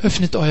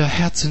 Öffnet euer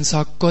Herz und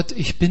sagt, Gott,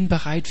 ich bin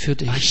bereit für I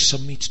dich.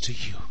 submit to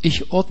you.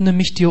 Ich ordne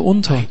mich dir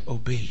unter. I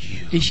obey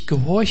you. Ich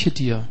gehorche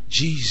dir.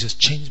 Jesus,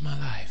 change my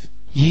life.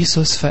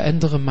 Jesus,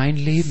 verändere mein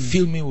Leben.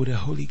 Fill me with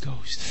the Holy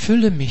Ghost.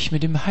 Fülle mich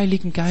mit dem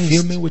Heiligen Fill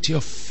Geist. me with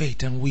your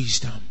faith and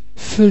wisdom.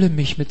 Fülle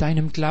mich mit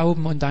deinem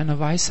Glauben und deiner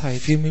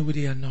Weisheit. Fill me with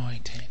the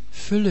anointing.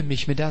 Fülle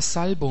mich mit der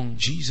Salbung.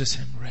 Jesus,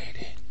 I'm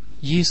ready.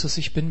 Jesus,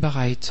 ich bin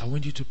bereit. I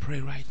want you to pray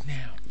right now.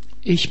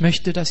 Ich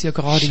möchte, dass ihr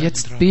gerade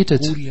jetzt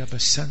betet.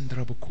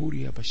 Chandra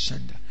Bakuria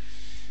Bashanda.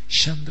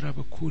 Chandra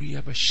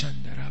Bakuria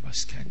Bashanda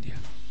Rabaskandia.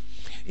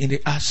 In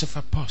the Acts of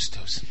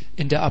Apostles,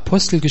 In der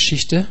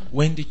Apostelgeschichte,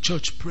 when the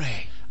church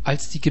prayed,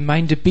 als die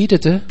Gemeinde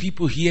betete,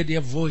 people hear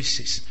their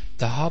voices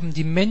da haben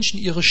die Menschen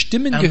ihre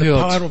Stimmen and the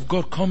gehört power of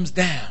God comes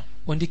down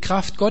und die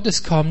Kraft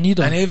Gottes kam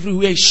nieder and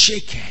everywhere is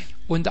shaken.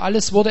 und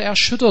alles wurde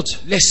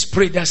erschüttert. Let's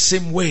pray that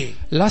same way.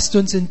 Lasst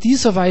uns in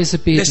dieser Weise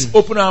Let's beten.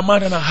 open our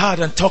mouth and our heart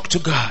and talk to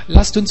God.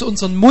 Lasst uns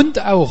unseren Mund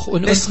auch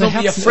und Let's unsere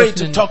not be Herzen afraid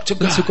to öffnen talk to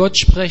und zu God. Gott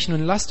sprechen.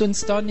 Und lasst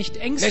uns da nicht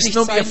ängstlich Let's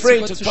not be sein, zu afraid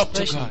Gott to zu talk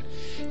to sprechen.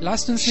 God.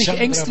 Lasst uns nicht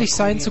ängstlich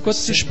sein, zu Gott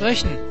zu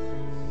sprechen.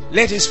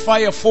 Let His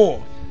fire fall.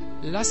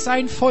 Lass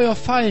sein Feuer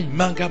fallen.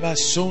 Mangaba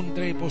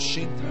sondre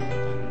boshindra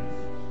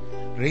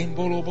babara.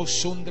 Rainbow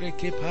bosondre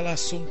ke pala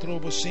sondro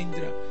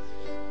bosindra.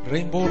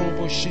 Rainbow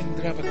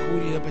boshindra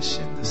bakuria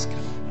bashendaska.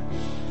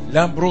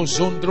 Lambro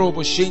sondro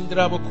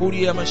boshindra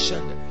bakuria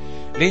mashanda.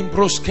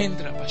 Lembros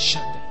kendra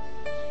bashanda.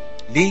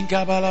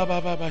 Linka bala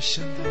baba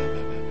bashanda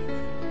baba.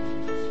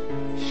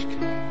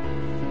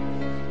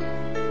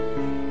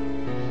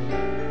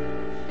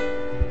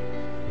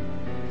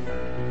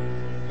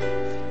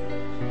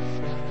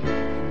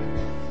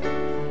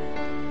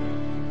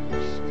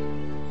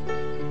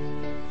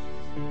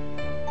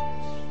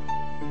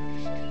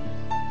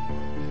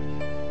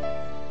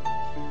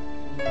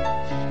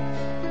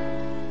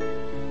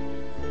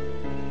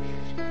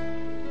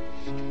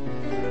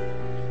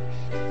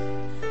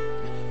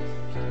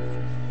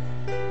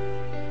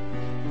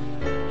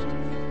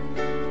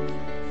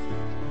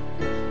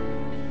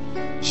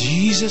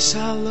 Jesus,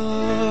 I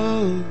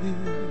love you.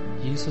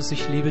 Jesus,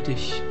 ich liebe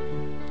dich.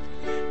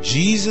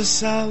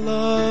 Jesus, I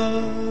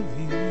love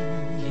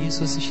you.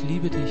 Jesus, ich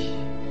liebe dich.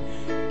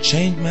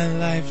 Change my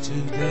life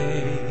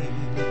today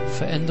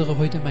Verändere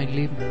heute mein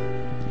Leben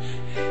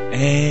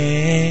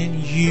and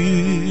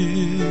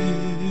use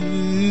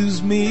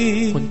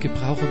me. und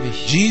gebrauche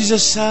mich.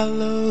 Jesus, I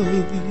love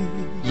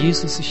you.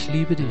 Jesus, ich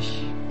liebe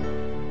dich.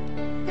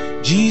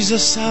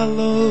 Jesus, I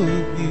love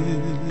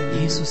you.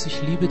 Jesus, ich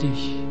liebe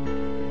dich.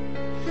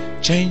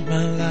 Change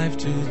my life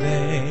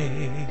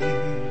today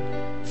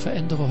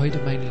Verändere heute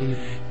mein Leben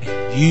and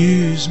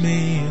use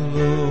me,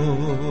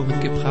 Lord. und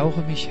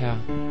gebrauche mich, Herr.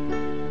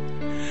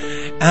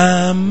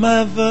 I'm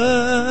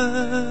available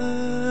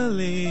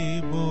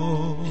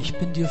Ich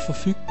bin dir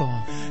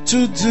verfügbar,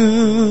 to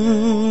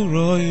do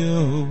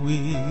your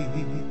will.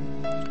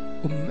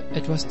 um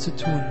etwas zu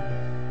tun.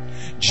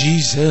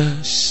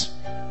 Jesus,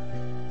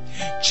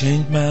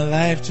 change my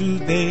life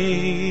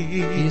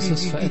today.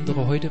 Jesus,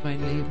 verändere heute mein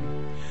Leben.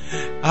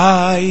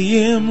 I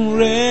am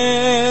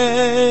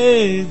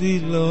ready,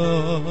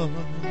 Lord,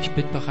 Ich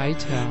bin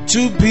bereit, Herr,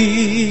 to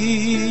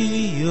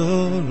be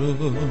your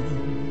own.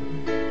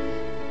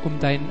 um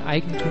dein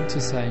Eigentum zu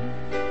sein.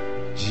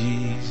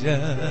 Jesus,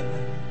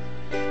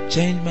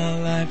 change my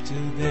life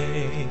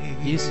today.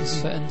 Jesus,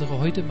 verändere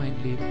heute mein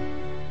Leben.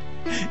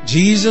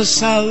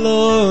 Jesus, I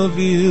love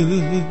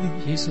you.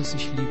 Jesus,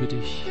 ich liebe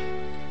dich.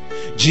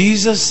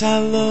 Jesus, I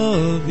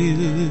love you.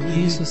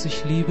 Jesus,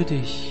 ich liebe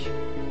dich.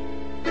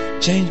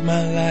 Change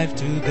my life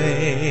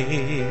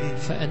today.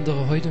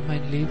 Verändere heute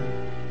mein Leben.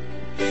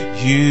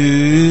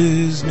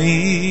 Use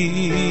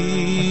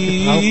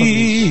Gebrauche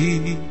me.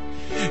 mich.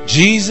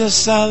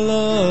 Jesus, I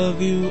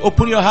love you.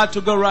 Open your heart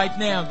to God right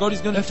now. God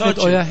is going to Öffnet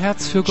touch euer you.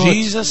 Herz für Gott.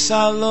 Jesus,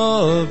 I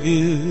love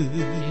you.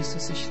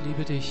 Jesus, ich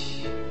liebe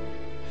dich.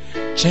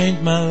 Change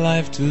my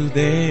life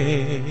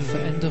today.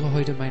 Verändere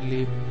heute mein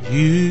Leben.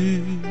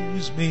 Use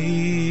use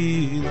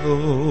me,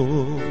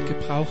 Lord.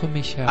 Gebrauche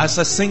mich, Herr. As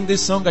I sing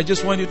this song, I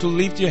just want you to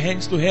lift your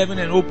hands to heaven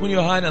and open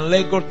your heart and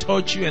let God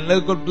touch you and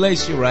let God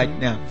bless you right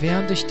now.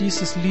 Während ich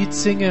dieses Lied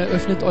singe,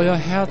 öffnet euer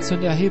Herz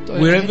und erhebt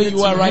eure Wherever Hände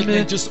you are zum right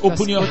Himmel, now, just dass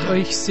open your Gott heart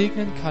euch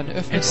segnen kann. and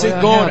Öffnet say,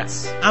 euer God,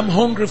 Herz I'm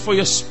hungry for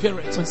your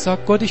spirit. und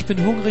sagt, Gott, ich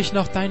bin hungrig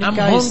nach deinem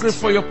I'm hungry Geist.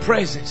 for your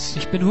presence.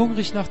 Ich bin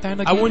hungrig nach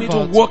deiner I want you to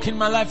Gegenwart. walk in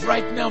my life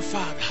right now,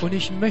 Father. Und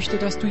ich möchte,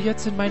 dass du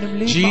jetzt in meinem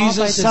Leben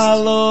Jesus, I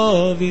arbeitest.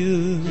 love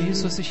you.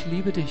 Jesus, ich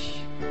liebe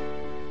dich.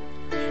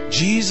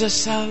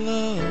 Jesus, I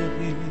love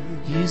you.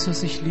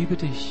 Jesus, ich liebe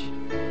dich.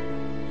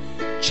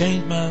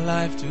 Change my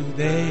life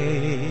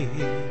today.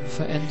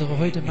 Verändere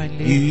heute mein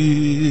Leben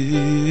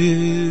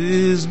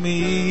Use und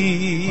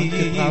me.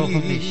 gebrauche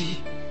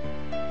mich.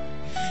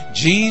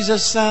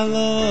 Jesus, I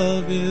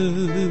love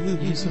you.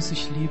 Jesus,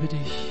 ich liebe dich.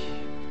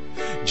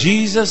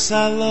 Jesus,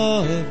 I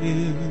love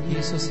you.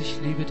 Jesus, ich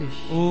liebe dich.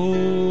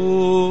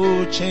 Oh,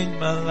 change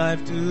my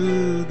life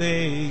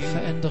today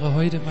Verändere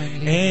heute mein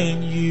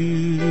Leben and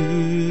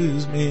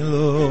use me,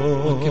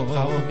 und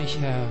gebrauche Lord. mich,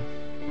 Herr.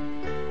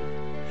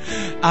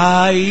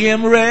 I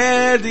am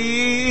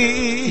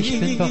ready Ich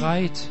bin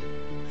bereit,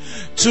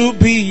 to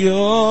be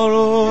your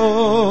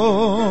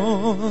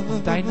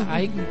own. dein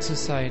eigen zu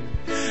sein.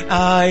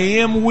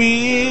 I am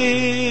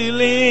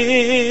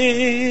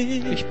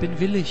willing Ich bin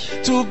willig,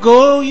 to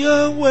go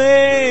your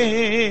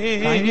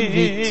way. Deinen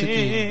Weg zu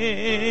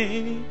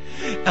gehen.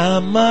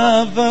 I'm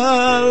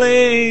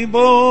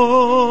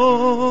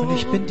available und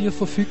ich bin dir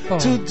verfügbar,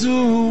 to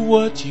do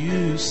what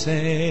you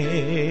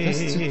say.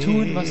 das zu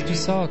tun, was du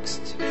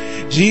sagst.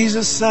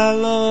 Jesus, I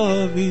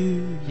love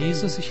you.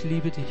 Jesus, ich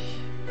liebe dich.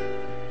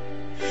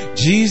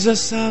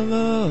 Jesus, I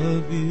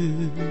love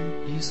you.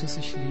 Jesus,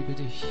 ich liebe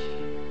dich.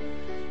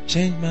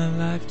 Change my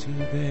life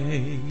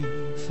today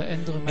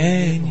Verändere mein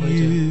and Leben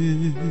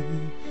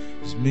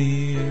heute use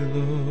me,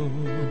 Lord.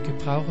 und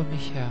gebrauche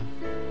mich, Herr.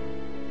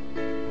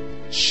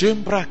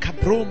 Shembra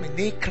cabrome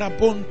ne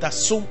crabonta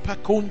sompa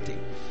conte.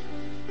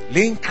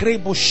 Len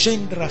crebo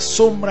scendra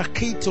sombra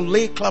kito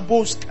le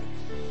clabosca.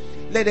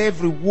 Let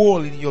every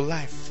wall in your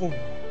life fall.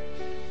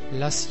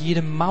 Lass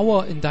jede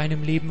Mauer in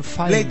deinem Leben Let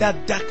fallen that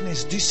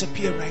darkness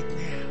disappear right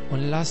now.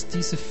 und lass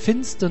diese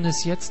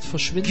Finsternis jetzt Give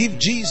verschwinden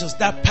Jesus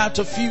that part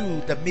of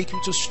you that make him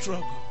to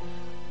struggle.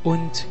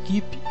 und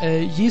gib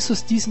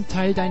Jesus diesen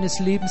Teil deines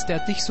Lebens, der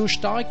dich so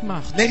stark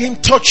macht. Let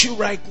him touch you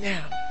right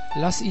now.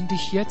 Lass ihn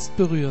dich jetzt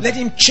berühren. Let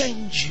him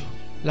change you.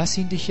 Lass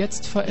ihn dich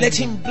jetzt Let verändern.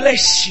 him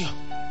bless you.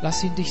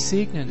 Lass ihn dich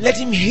segnen. Let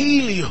him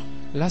heal you.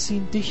 Lass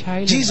ihn dich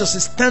heilen. Jesus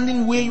is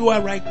standing where you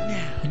are right now.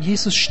 Und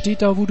Jesus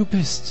steht da, wo du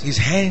bist. His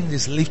hand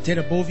is lifted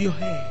above your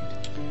head.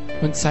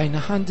 Und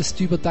seine Hand ist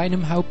über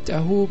deinem Haupt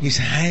erhoben. His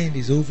hand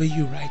is over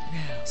you right now.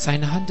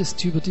 Seine Hand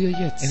ist über dir And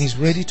jetzt. he's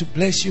ready to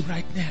bless you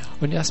right now.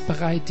 Und er ist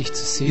bereit, dich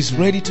zu He's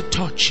segnen. ready to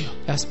touch you.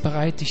 Er ist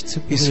bereit, dich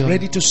zu He's berühren.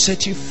 ready to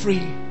set you free.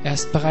 Er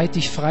ist bereit,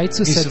 dich He's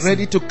freizusetzen.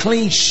 ready to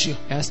cleanse you.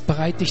 Er ist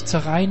bereit, dich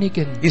zu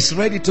reinigen. He's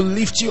ready to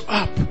lift you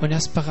up. Und er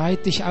ist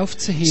bereit, dich Say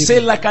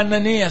aufzuheben. like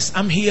Ananias,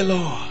 I'm here,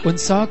 Lord. Und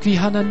sag wie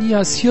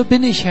Hananias, hier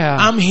bin ich, Herr.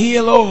 I'm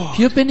here, Lord.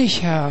 Hier bin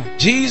ich, Herr.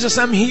 Jesus,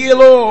 I'm here,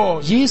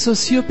 Lord.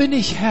 Jesus, hier bin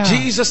ich, Herr.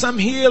 Jesus, I'm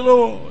here,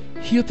 Lord.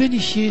 Hier bin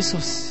ich,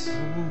 Jesus.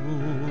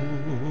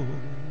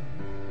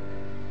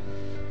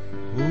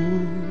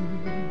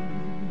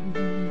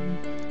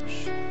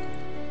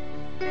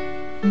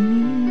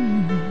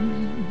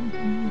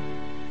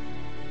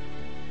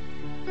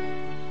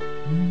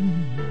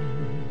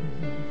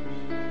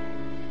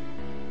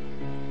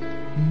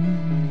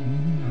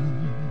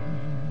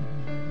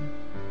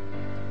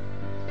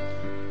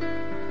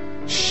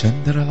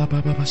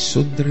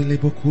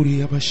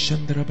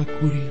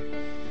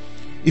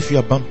 If you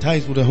are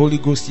baptized with the Holy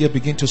Ghost here,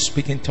 begin to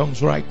speak in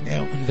tongues right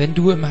now. Und wenn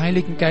du im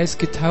Heiligen Geist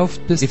getauft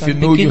bist, If you dann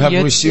know you beginn have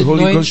jetzt received in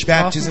Holy neuen Ghost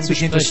Sprachen baptism, zu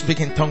begin to sprechen. speak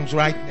in tongues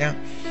right now.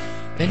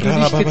 Wenn du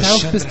nicht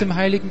getauft bist im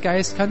Heiligen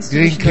Geist, kannst du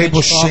nicht in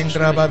neuen Sprachen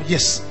sprechen.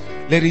 Yes.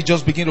 Let it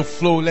just begin to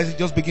flow. Let it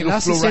just begin to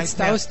Lass flow es right jetzt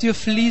now. aus dir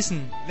fließen.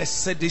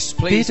 Let's set this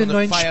place Bete on the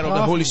neuen fire of the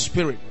Sprachen. Holy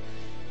Spirit.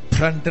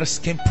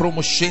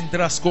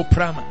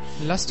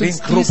 Lasst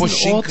uns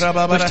diesen Ort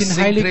durch den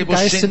Heiligen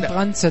Geist in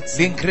Brand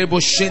setzen.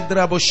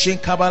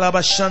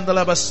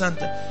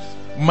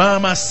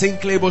 Mama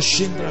Sinkle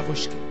Boshindra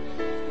Boshke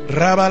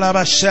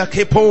Rabalabasha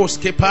Kepos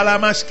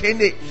Kepalamas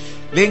Kende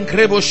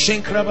Lenkrebo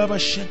Shenkra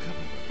Babashenka.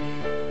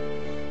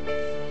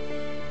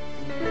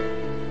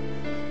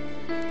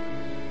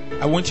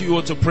 I want you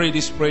all to pray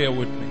this prayer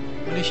with me.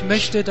 Und ich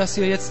möchte, dass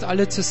ihr jetzt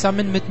alle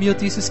zusammen mit mir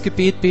dieses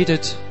Gebet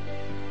betet.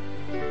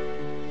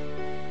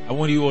 I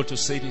want you all to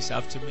say this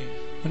after me.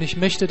 Und ich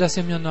möchte, dass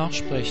ihr mir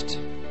nachsprecht.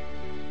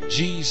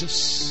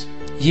 Jesus,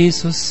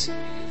 Jesus,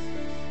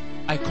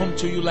 I come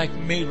to you like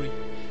Mary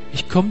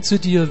ich komme zu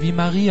dir wie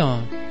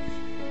Maria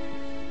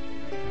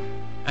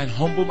and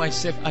humble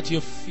myself at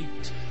your feet.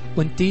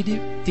 und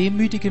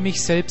demütige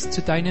mich selbst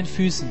zu deinen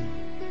Füßen,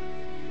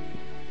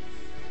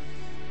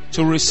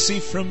 To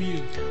receive from you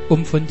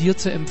um von dir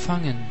zu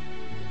empfangen,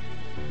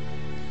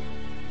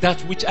 that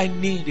which I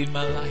need in my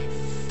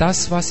life.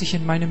 das, was ich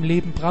in meinem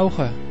Leben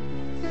brauche.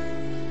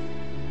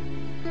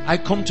 I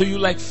come to you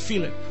like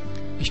Philip,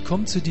 Ich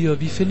komme zu dir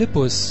wie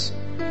Philippus,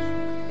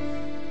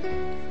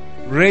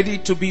 ready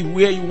to be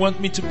where you want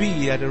me to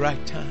be at the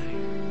right time.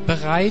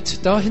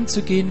 bereit dahin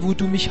zu gehen, wo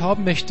du mich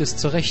haben möchtest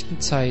zur rechten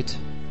Zeit.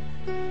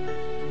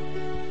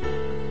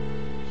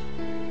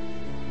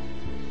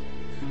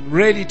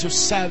 Ready to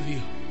serve you,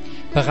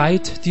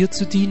 Bereit, dir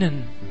zu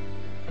dienen.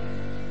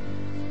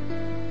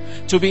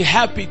 to be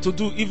happy to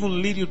do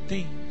even little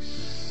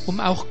things. Um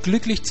auch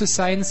glücklich zu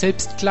sein,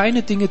 selbst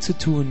kleine Dinge zu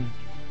tun.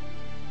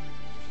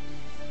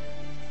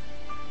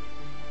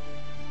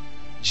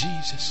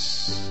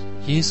 Jesus,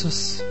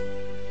 Jesus,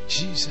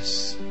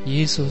 Jesus,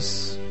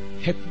 Jesus,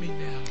 help me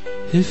now.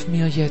 hilf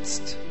mir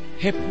jetzt.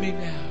 Help me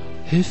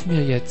now. Hilf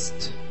mir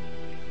jetzt.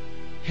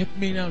 Help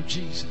me now,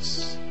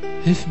 Jesus.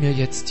 Hilf mir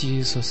jetzt,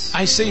 Jesus.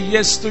 I say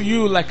yes to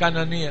you like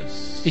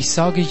Ananias. Ich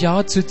sage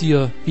Ja zu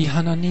dir wie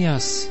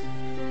Hananias.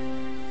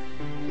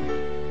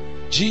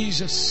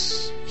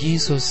 Jesus,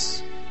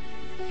 Jesus,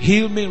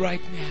 heal me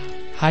right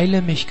now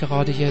heile mich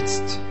gerade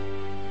jetzt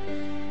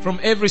from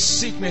every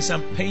sickness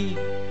and pain,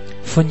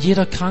 von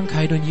jeder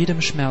Krankheit und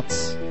jedem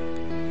Schmerz,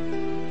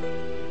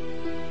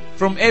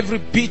 from every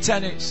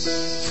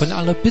bitterness. von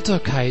aller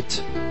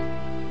Bitterkeit.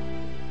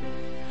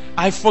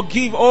 I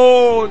forgive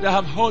all that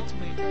have hurt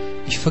me.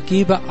 Ich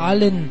vergebe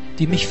allen,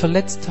 die mich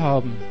verletzt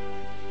haben.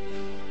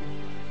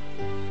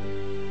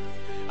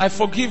 I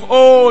forgive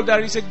all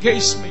that is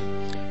against me.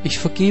 Ich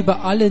vergebe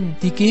allen,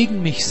 die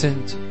gegen mich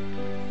sind.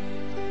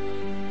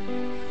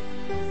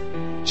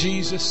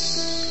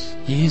 Jesus,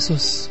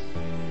 Jesus,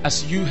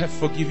 as you have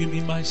forgiven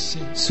me my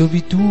sins, so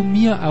wie du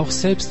mir auch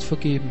selbst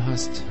vergeben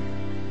hast,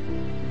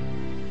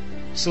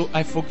 so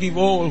I forgive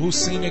all who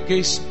sin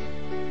against me.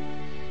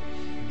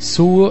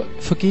 so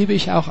vergebe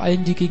ich auch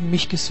allen, die gegen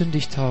mich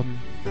gesündigt haben.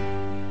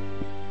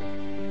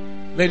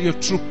 Let your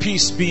true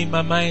peace be in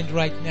my mind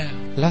right now.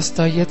 Lass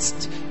da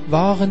jetzt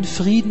wahren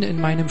Frieden in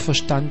meinem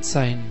Verstand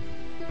sein.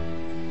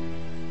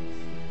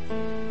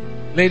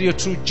 Let your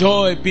true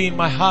joy be in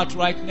my heart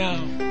right now.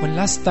 Und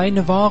lass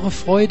deine wahre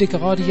Freude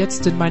gerade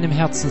jetzt in meinem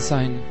Herzen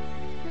sein.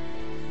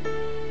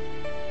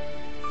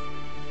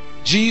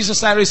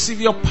 Jesus, I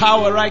receive your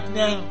power right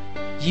now.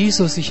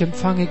 Jesus, ich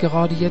empfange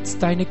gerade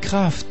jetzt deine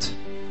Kraft.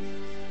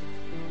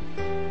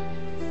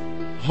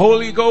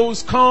 Holy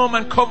Ghost, come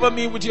and cover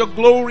me with your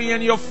glory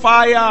and your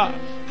fire.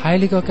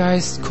 Heiliger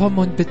Geist, komm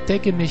und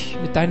bedecke mich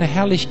mit deiner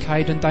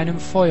Herrlichkeit und deinem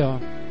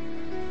Feuer.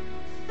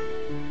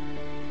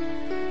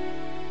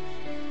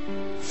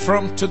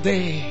 From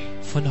today,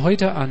 Von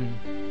heute an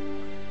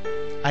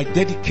I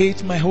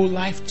dedicate my whole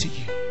life to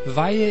you.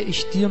 weihe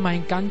ich dir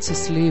mein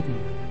ganzes Leben.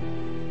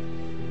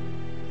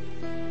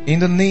 In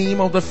the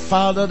name of the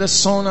Father, the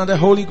Son, and the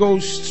Holy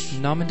Ghost.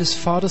 Im Namen des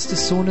Vaters,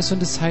 des Sohnes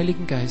und des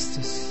Heiligen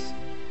Geistes.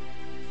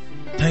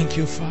 Thank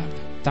you, Father.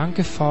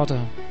 Danke, Vater.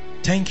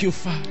 Thank you,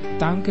 Father,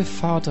 Danke,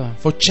 Vater,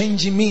 for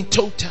changing me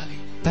totally.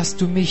 dass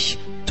du mich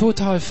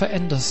total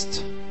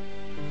veränderst.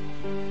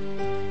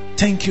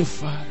 Thank you,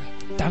 Father,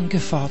 Danke,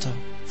 Vater,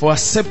 for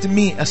accepting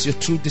me as your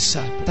true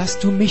disciple. dass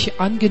du mich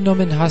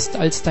angenommen hast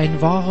als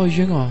dein wahrer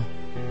Jünger.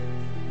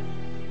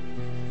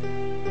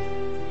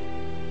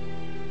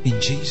 In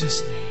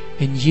Jesus' name,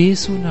 In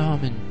Jesu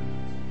Namen.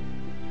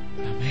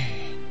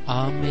 Amen.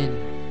 Amen.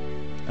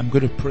 I'm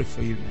going to pray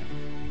for you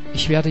now.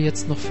 Ich werde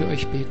jetzt noch für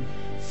euch beten.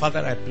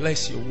 Father, I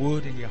bless your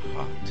word in your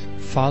heart.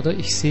 Vater,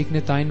 ich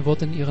segne dein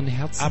Wort in ihren I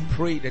Herzen.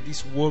 pray that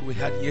this word we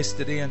had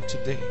yesterday and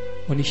today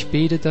Und ich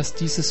bete, dass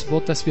dieses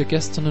Wort, das wir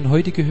gestern und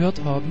heute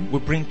gehört haben,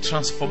 will bring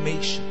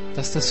transformation,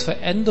 dass das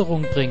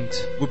Veränderung bringt,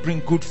 will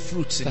bring good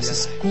fruits in dass your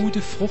es life.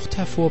 gute Frucht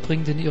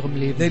hervorbringt in ihrem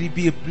Let Leben. it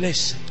be a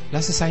blessing.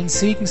 Lass es ein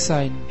Segen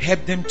sein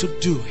Help them to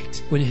do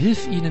it und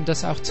hilf ihnen,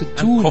 das auch zu and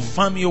tun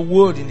confirm your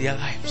word in their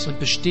lives. und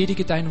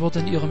bestätige dein Wort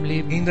in ihrem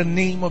Leben. In the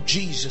name of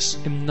Jesus,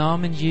 Im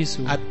Namen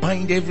Jesu I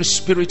bind every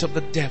spirit of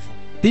the devil.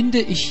 binde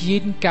ich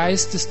jeden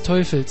Geist des I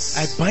Teufels.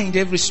 bind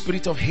every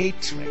spirit of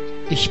hatred.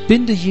 Ich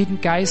binde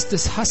jeden Geist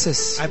des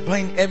Hasses. I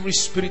bind every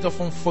spirit of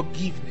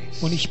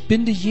unforgiveness. Und ich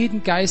binde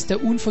jeden Geist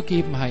der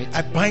Unvergebenheit.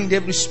 I bind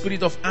every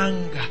spirit of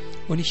anger.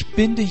 Und ich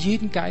binde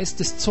jeden Geist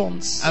des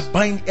Zorns. I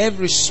bind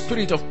every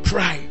spirit of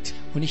pride.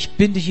 Und ich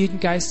binde jeden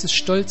Geist des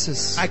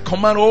Stolzes. I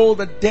command all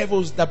the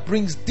devils that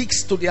brings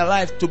dicks to their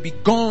life to be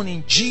gone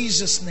in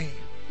Jesus' name.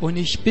 Und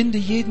ich binde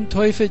jeden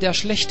Teufel, der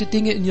schlechte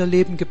Dinge in ihr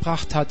Leben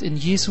gebracht hat, in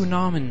Jesu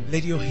Namen.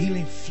 Let your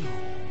healing flow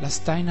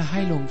Lass deine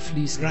Heilung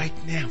fließen. right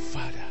now,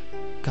 Father.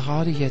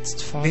 Gerade jetzt,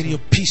 Let Vater. your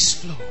peace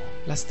flow.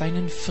 Lass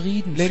deinen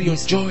Frieden Let your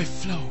fließen. joy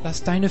flow.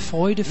 Lass deine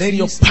Freude Let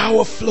your fließen.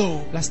 power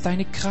flow. Lass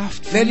deine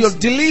Kraft Let your fließen.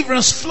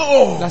 deliverance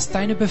flow. Lass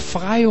deine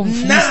Befreiung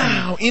fließen.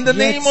 Now, in the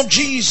name of Jetzt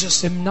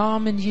Jesus. im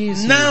Namen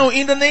Jesu. Now,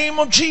 in the name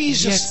of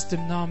Jesus. Jetzt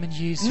im Namen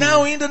Jesu.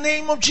 Now, in the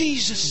name of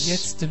Jesus.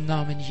 Jetzt im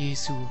Namen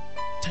Jesu.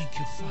 Thank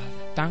you,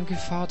 Father. Danke,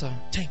 Vater.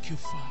 Thank you,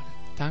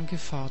 Father. Danke,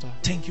 Vater.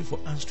 Thank you for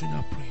answering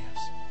our prayers.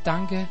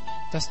 Danke,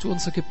 dass du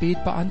unser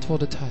Gebet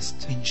beantwortet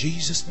hast. In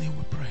Jesus' name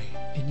we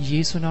pray. In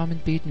Jesu Namen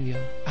beten wir.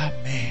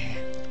 Amen.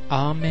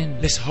 Amen.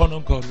 Let's honor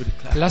God with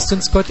a clap. Lasst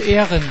uns Gott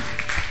ehren.